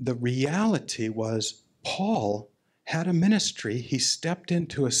reality was Paul had a ministry. He stepped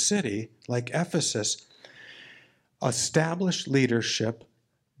into a city like Ephesus, established leadership,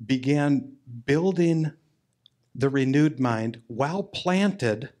 began building the renewed mind while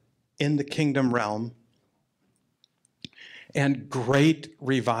planted in the kingdom realm, and great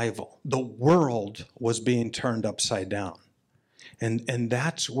revival. The world was being turned upside down. And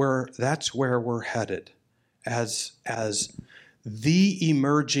that's where we're headed as the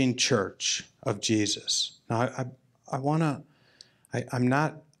emerging church of Jesus. Now I'm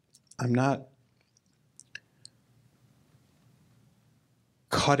not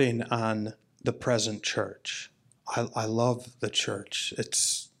cutting on the present church. I love the church.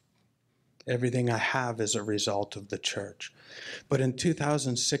 It's everything I have is a result of the church. But in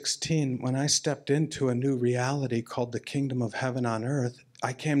 2016, when I stepped into a new reality called the kingdom of heaven on earth,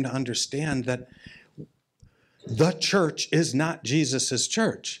 I came to understand that the church is not Jesus's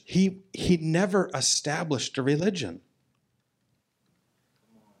church. He never established a religion.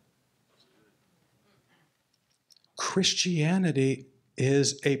 Christianity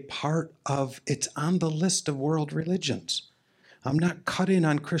is a part of, it's on the list of world religions. I'm not cutting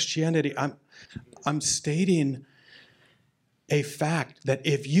on Christianity. I'm stating a fact that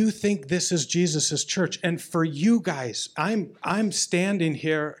if you think this is Jesus's church, and for you guys, I'm standing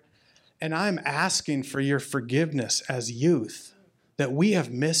here and I'm asking for your forgiveness as youth that we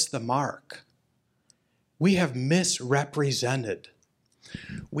have missed the mark. We have misrepresented.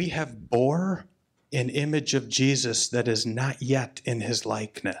 We have bore an image of Jesus that is not yet in his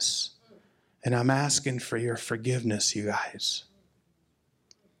likeness. And I'm asking for your forgiveness, you guys.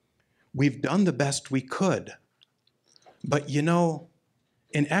 we've done the best we could. But you know,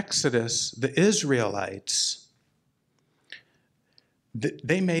 in Exodus, the Israelites,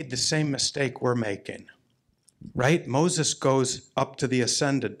 they made the same mistake we're making, right? Moses goes up to the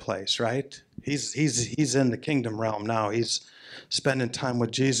ascended place, right? He's in the kingdom realm now. He's spending time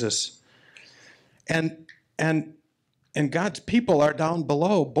with Jesus. And God's people are down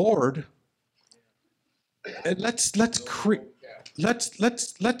below, bored. And let's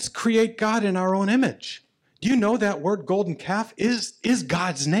create God in our own image. Do you know that word golden calf is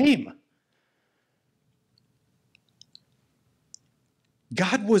God's name?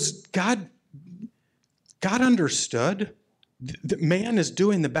 God understood that man is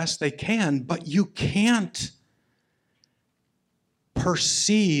doing the best they can, but you can't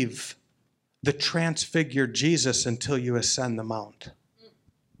perceive the transfigured Jesus until you ascend the mount.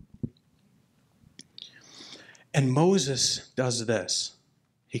 And Moses does this.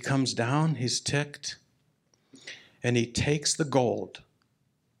 He comes down, he's ticked, and he takes the gold.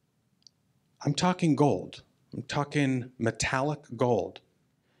 I'm talking gold. I'm talking metallic gold.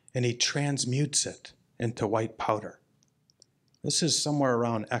 And he transmutes it into white powder. This is somewhere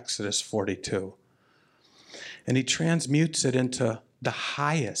around Exodus 42. And he transmutes it into the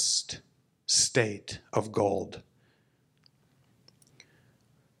highest state of gold.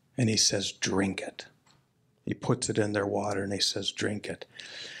 And he says, drink it. He puts it in their water and he says, drink it.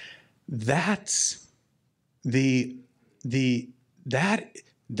 That's that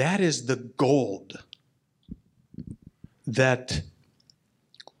is the gold that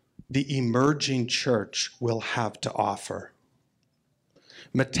the emerging church will have to offer.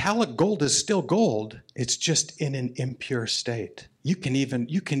 Metallic gold is still gold. It's just in an impure state. You can even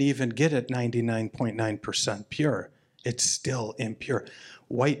get it 99.9% pure. It's still impure.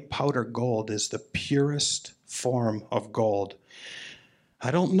 White powder gold is the purest form of gold.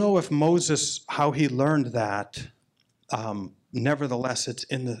 I don't know if Moses, how he learned that. Nevertheless, it's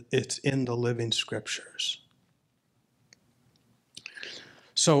in the living scriptures.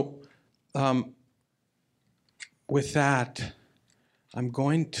 So, with that, I'm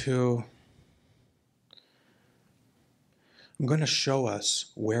going to show us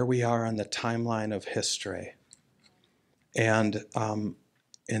where we are on the timeline of history, and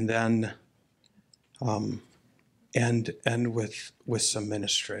then end with some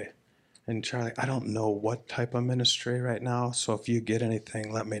ministry. And Charlie, I don't know what type of ministry right now, so if you get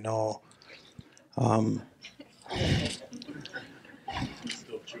anything, let me know.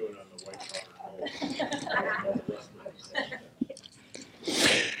 Still chewing on the white powder gold.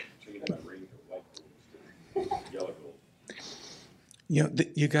 Chewing on ring or white gold, yellow gold. You know,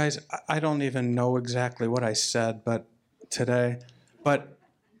 you guys, I don't even know exactly what I said, but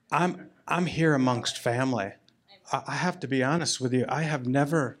I'm here amongst family. I have to be honest with you. I've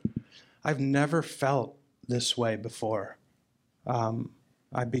never felt this way before.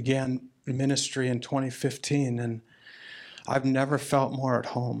 I began ministry in 2015, and I've never felt more at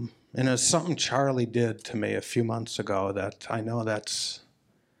home. And it's something Charlie did to me a few months ago that I know that's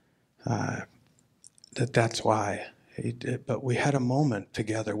why he did. But we had a moment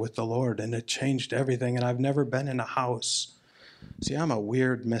together with the Lord, and it changed everything. And I've never been in a house. See, I'm a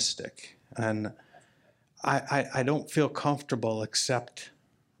weird mystic, and I don't feel comfortable except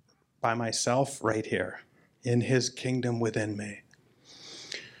by myself right here in his kingdom within me.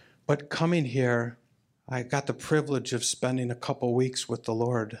 But coming here, I got the privilege of spending a couple weeks with the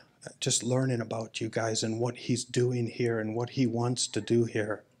Lord, just learning about you guys and what he's doing here and what he wants to do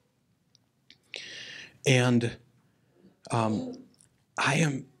here. And I'm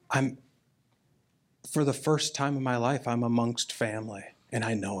for the first time in my life, I'm amongst family, and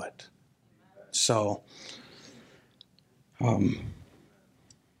I know it. So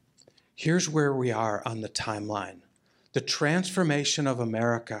here's where we are on the timeline. The transformation of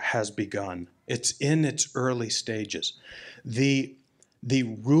America has begun. It's in its early stages. The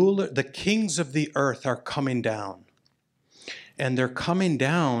kings of the earth are coming down. And they're coming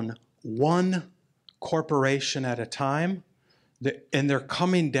down one corporation at a time. And they're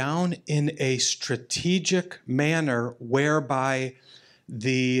coming down in a strategic manner whereby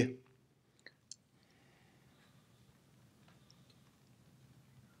the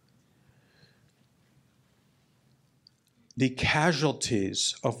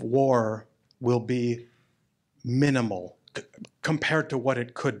casualties of war will be minimal compared to what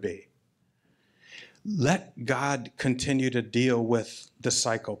it could be. Let God continue to deal with the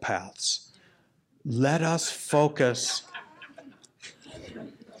psychopaths. Let us focus.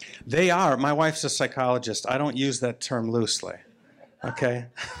 They are. My wife's a psychologist. I don't use that term loosely, okay?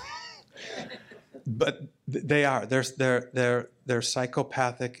 But They are. They're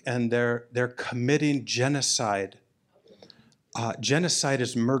psychopathic, and they're committing genocide. Genocide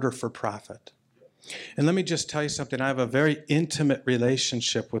is murder for profit. And let me just tell you something. I have a very intimate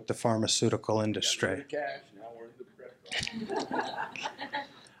relationship with the pharmaceutical industry. Cash, now we're in the credit card.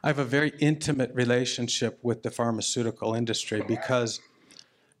 I have a very intimate relationship with the pharmaceutical industry because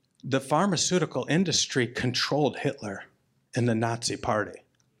the pharmaceutical industry controlled Hitler and the Nazi Party.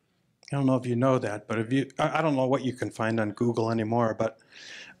 I don't know if you know that, but I don't know what you can find on Google anymore, but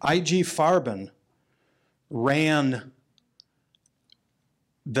IG Farben ran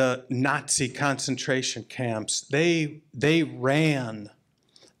the Nazi concentration camps. They ran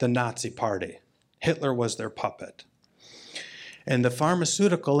the Nazi Party. Hitler was their puppet. And the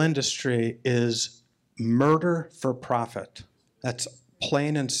pharmaceutical industry is murder for profit. That's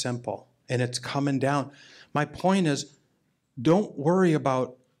plain and simple. And it's coming down. My point is, don't worry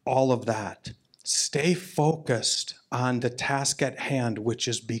about all of that. Stay focused on the task at hand, which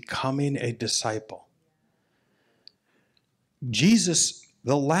is becoming a disciple. Jesus,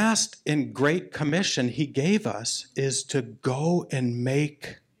 the last and great commission he gave us is to go and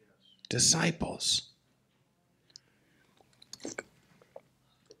make disciples.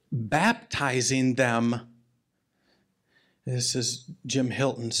 Baptizing them, this is, Jim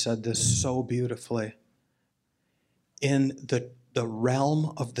Hilton said this so beautifully, in the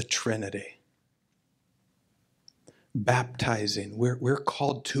realm of the Trinity. Baptizing, we're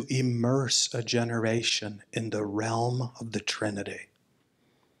called to immerse a generation in the realm of the Trinity.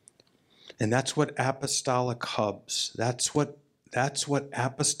 And that's what apostolic hubs, that's what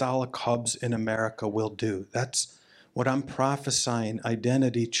apostolic hubs in America will do. That's what I'm prophesying.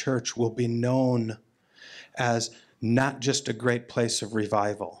 Identity Church will be known as not just a great place of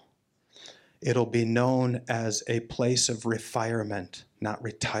revival. It'll be known as a place of refinement, not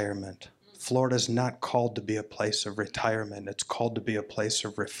retirement. Florida's not called to be a place of retirement. It's called to be a place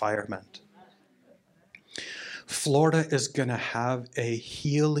of refinement. Florida is going to have a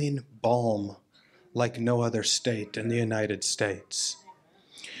healing balm like no other state in the United States.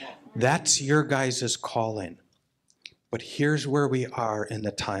 That's your guys' calling. But here's where we are in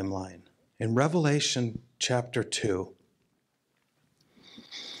the timeline. In Revelation chapter 2,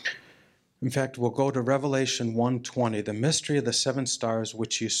 in fact, we'll go to Revelation 1:20, the mystery of the 7 stars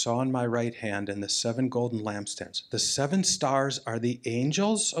which you saw in my right hand and the 7 golden lampstands. The 7 stars are the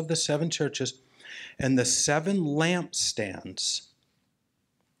angels of the 7 churches, and the 7 lampstands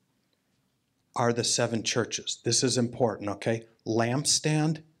are the 7 churches. This is important, okay?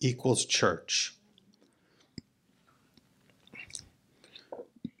 Lampstand equals church.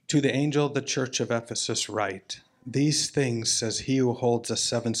 To the angel of the church of Ephesus write, these things says he who holds the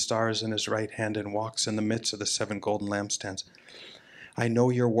 7 stars in his right hand and walks in the midst of the 7 golden lampstands. I know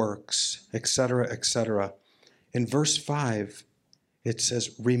your works, etc., etc. In verse 5, it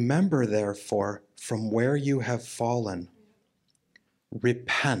says, remember therefore from where you have fallen,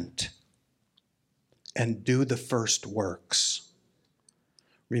 repent and do the first works.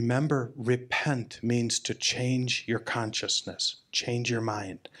 Remember, repent means to change your consciousness, change your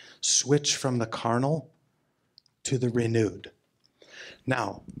mind, switch from the carnal to the renewed.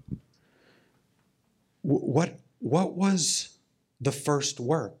 Now, what was the first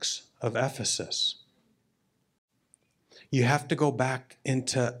works of Ephesus? You have to go back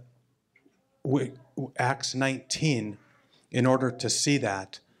into Acts 19 in order to see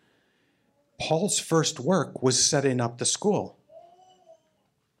that. Paul's first work was setting up the school.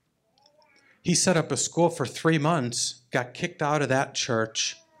 He set up a school for 3 months, got kicked out of that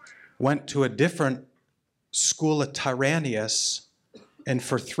church, went to a different school at Tyrannus, and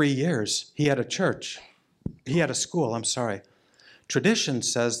for 3 years he had a church. He had a school, I'm sorry. Tradition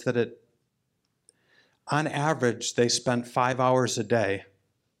says that on average, they spent 5 hours a day,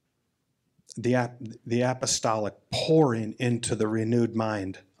 the apostolic pouring into the renewed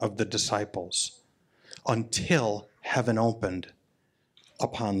mind of the disciples until heaven opened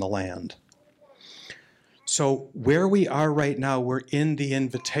upon the land. So where we are right now, we're in the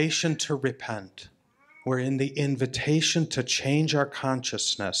invitation to repent. We're in the invitation to change our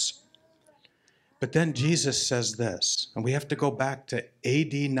consciousness. But then Jesus says this, and we have to go back to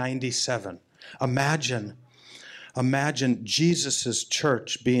AD 97. Imagine Jesus'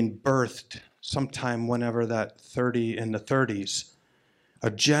 church being birthed sometime whenever that in the 30s. A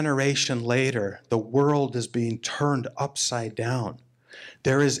generation later, the world is being turned upside down.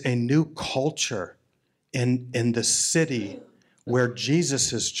 There is a new culture in the city where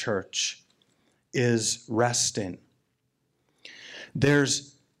Jesus' church is resting.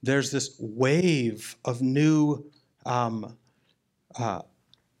 There's this wave of new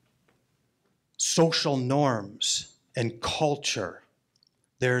social norms and culture.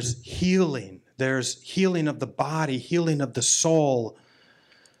 There's healing. There's healing of the body, healing of the soul.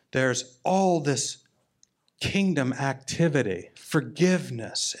 There's all this kingdom activity,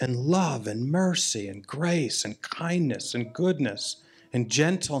 forgiveness and love and mercy and grace and kindness and goodness and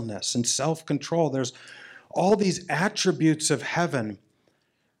gentleness and self-control. There's all these attributes of heaven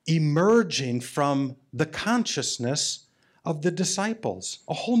emerging from the consciousness of the disciples.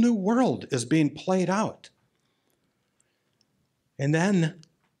 A whole new world is being played out. And then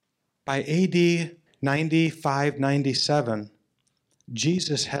by AD 95, 97,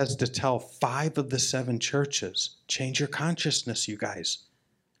 Jesus has to tell 5 of the 7 churches, change your consciousness, you guys.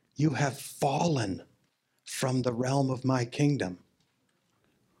 You have fallen from the realm of my kingdom.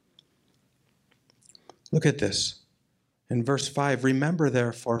 Look at this. In verse 5, remember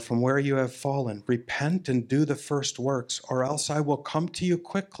therefore from where you have fallen, repent and do the first works, or else I will come to you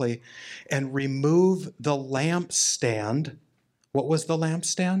quickly and remove the lampstand. What was the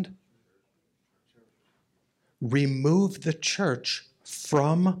lampstand? Remove the church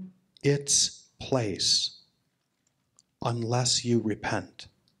from its place unless you repent.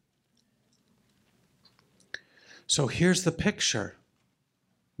 So here's the picture.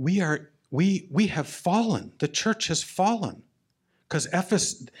 We have fallen. The church has fallen. Because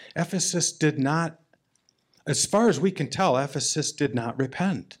Ephesus did not, as far as we can tell, Ephesus did not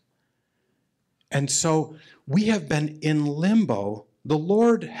repent. And so we have been in limbo. The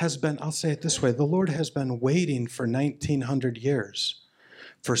Lord has been, I'll say it this way, the Lord has been waiting for 1900 years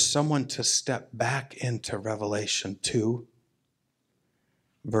for someone to step back into Revelation 2,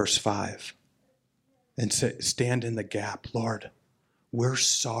 verse 5, and say, stand in the gap. Lord, we're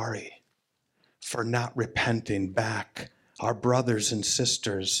sorry for not repenting back, our brothers and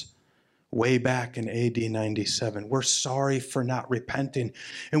sisters, way back in AD 97. We're sorry for not repenting.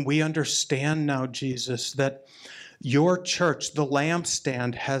 And we understand now, Jesus, that your church, the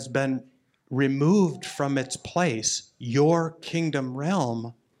lampstand, has been removed from its place, your kingdom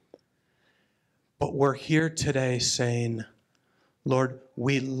realm. But we're here today saying, Lord,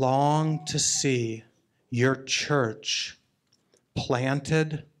 we long to see your church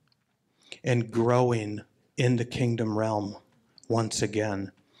planted and growing in the kingdom realm once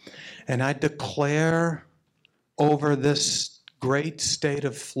again. And I declare over this great state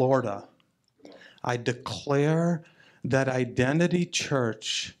of Florida, I declare that Identity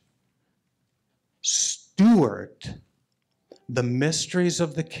Church steward the mysteries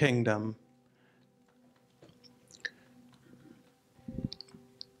of the kingdom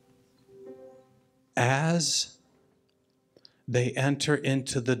as they enter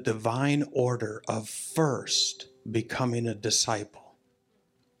into the divine order of first becoming a disciple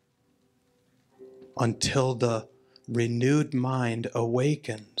until the renewed mind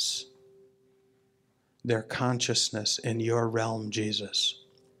awakens their consciousness in your realm, Jesus.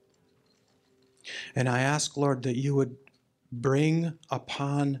 And I ask, Lord, that you would bring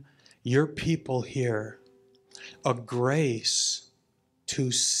upon your people here a grace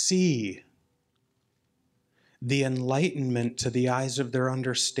to see the enlightenment to the eyes of their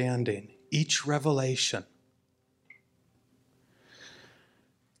understanding, each revelation,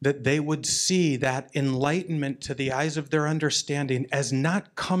 that they would see that enlightenment to the eyes of their understanding as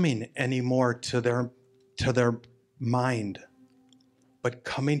not coming anymore to their mind, but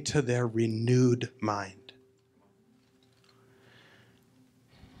coming to their renewed mind.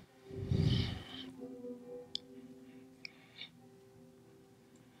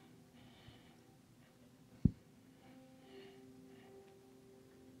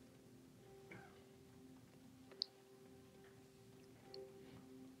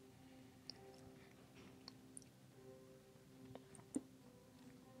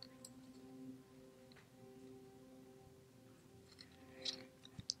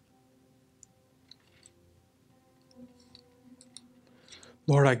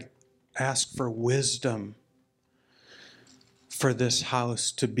 Lord, I ask for wisdom for this house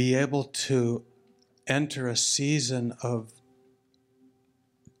to be able to enter a season of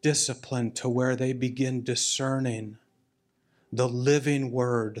discipline to where they begin discerning the living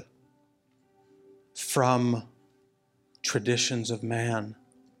word from traditions of man,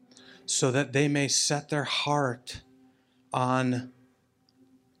 so that they may set their heart on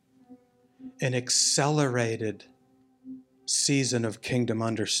an accelerated season of kingdom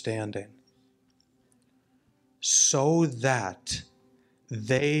understanding, so that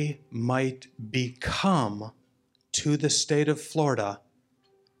they might become, to the state of Florida,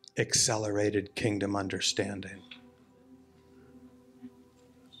 accelerated kingdom understanding.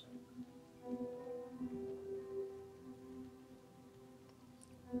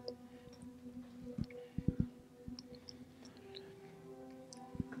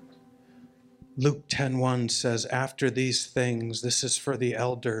 Luke 10:1 says, after these things, this is for the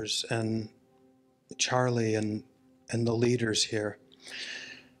elders and Charlie and the leaders here,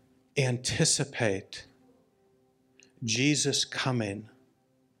 anticipate Jesus coming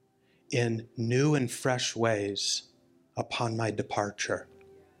in new and fresh ways upon my departure.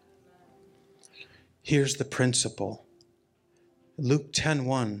 Here's the principle. Luke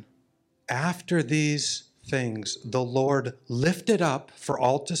 10:1, after these things, the Lord lifted up for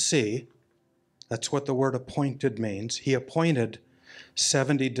all to see. That's what the word appointed means. He appointed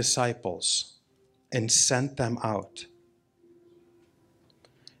 70 disciples and sent them out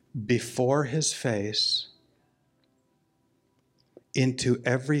before his face into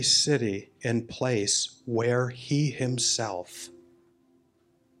every city and place where he himself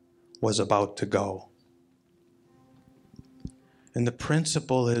was about to go. And the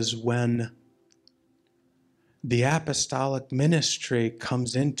principle is when the apostolic ministry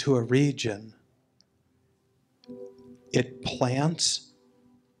comes into a region, it plants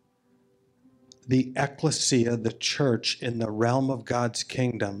the ecclesia, the church, in the realm of God's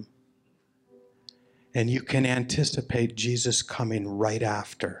kingdom. And you can anticipate Jesus coming right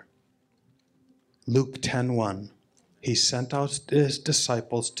after. Luke 10:1, he sent out his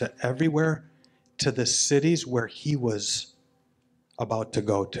disciples to everywhere, to the cities where he was about to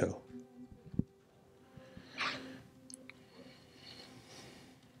go to.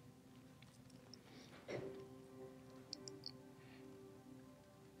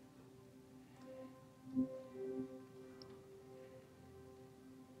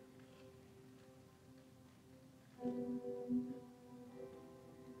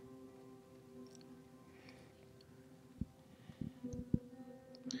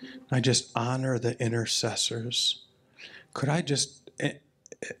 I just honor the intercessors. Could I just,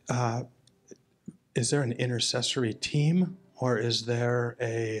 is there an intercessory team, or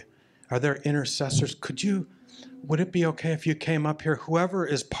are there intercessors? Would it be okay if you came up here? Whoever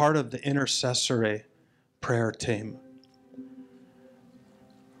is part of the intercessory prayer team.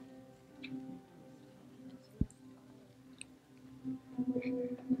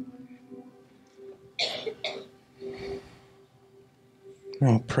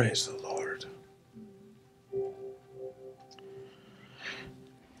 Oh, praise the Lord.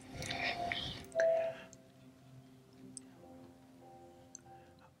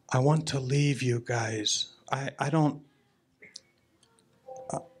 I want to leave you guys. I don't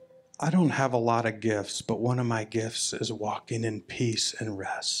have a lot of gifts, but one of my gifts is walking in peace and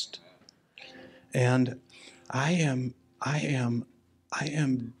rest. And I am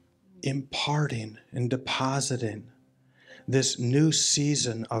imparting and depositing this new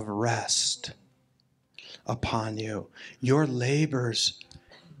season of rest upon you. Your labors,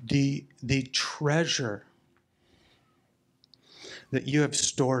 the treasure that you have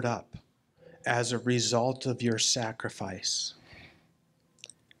stored up as a result of your sacrifice.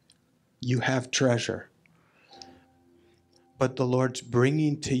 You have treasure. But the Lord's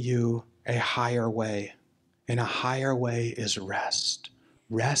bringing to you a higher way. And a higher way is rest.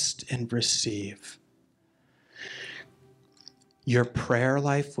 Rest and receive. Your prayer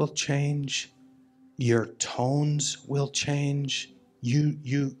life will change. Your tones will change. You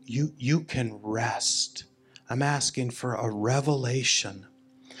can rest. I'm asking for a revelation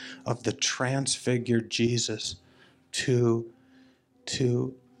of the transfigured Jesus to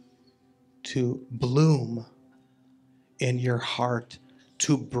bloom in your heart,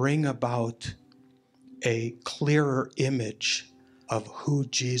 to bring about a clearer image of who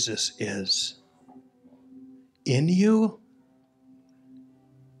Jesus is in you,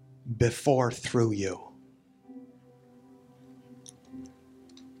 before, through you.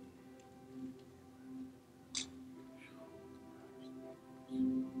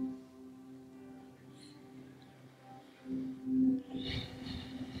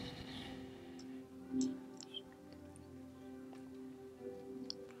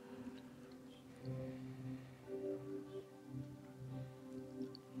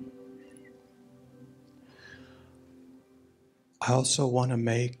 I also want to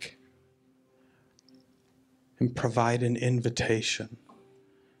make and provide an invitation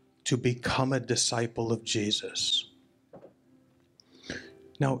to become a disciple of Jesus.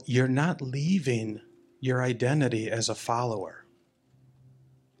 Now, you're not leaving your identity as a follower.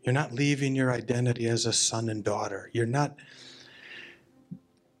 You're not leaving your identity as a son and daughter.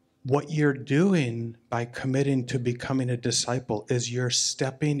 What you're doing by committing to becoming a disciple is you're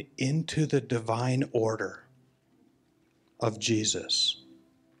stepping into the divine order of Jesus.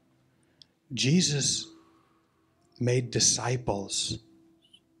 Jesus made disciples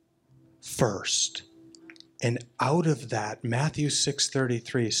first. And out of that, Matthew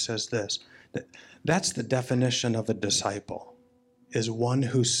 6:33 says this, That's the definition of a disciple, is one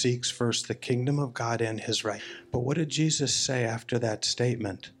who seeks first the kingdom of God and his right. But what did Jesus say after that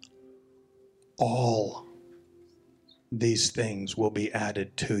statement? All these things will be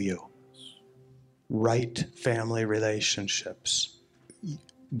added to you. Right family relationships.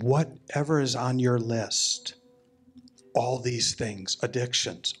 Whatever is on your list, all these things,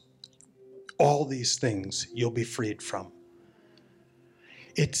 addictions, all these things you'll be freed from.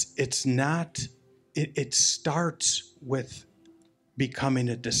 It starts with becoming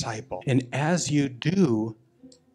a disciple. And as you do,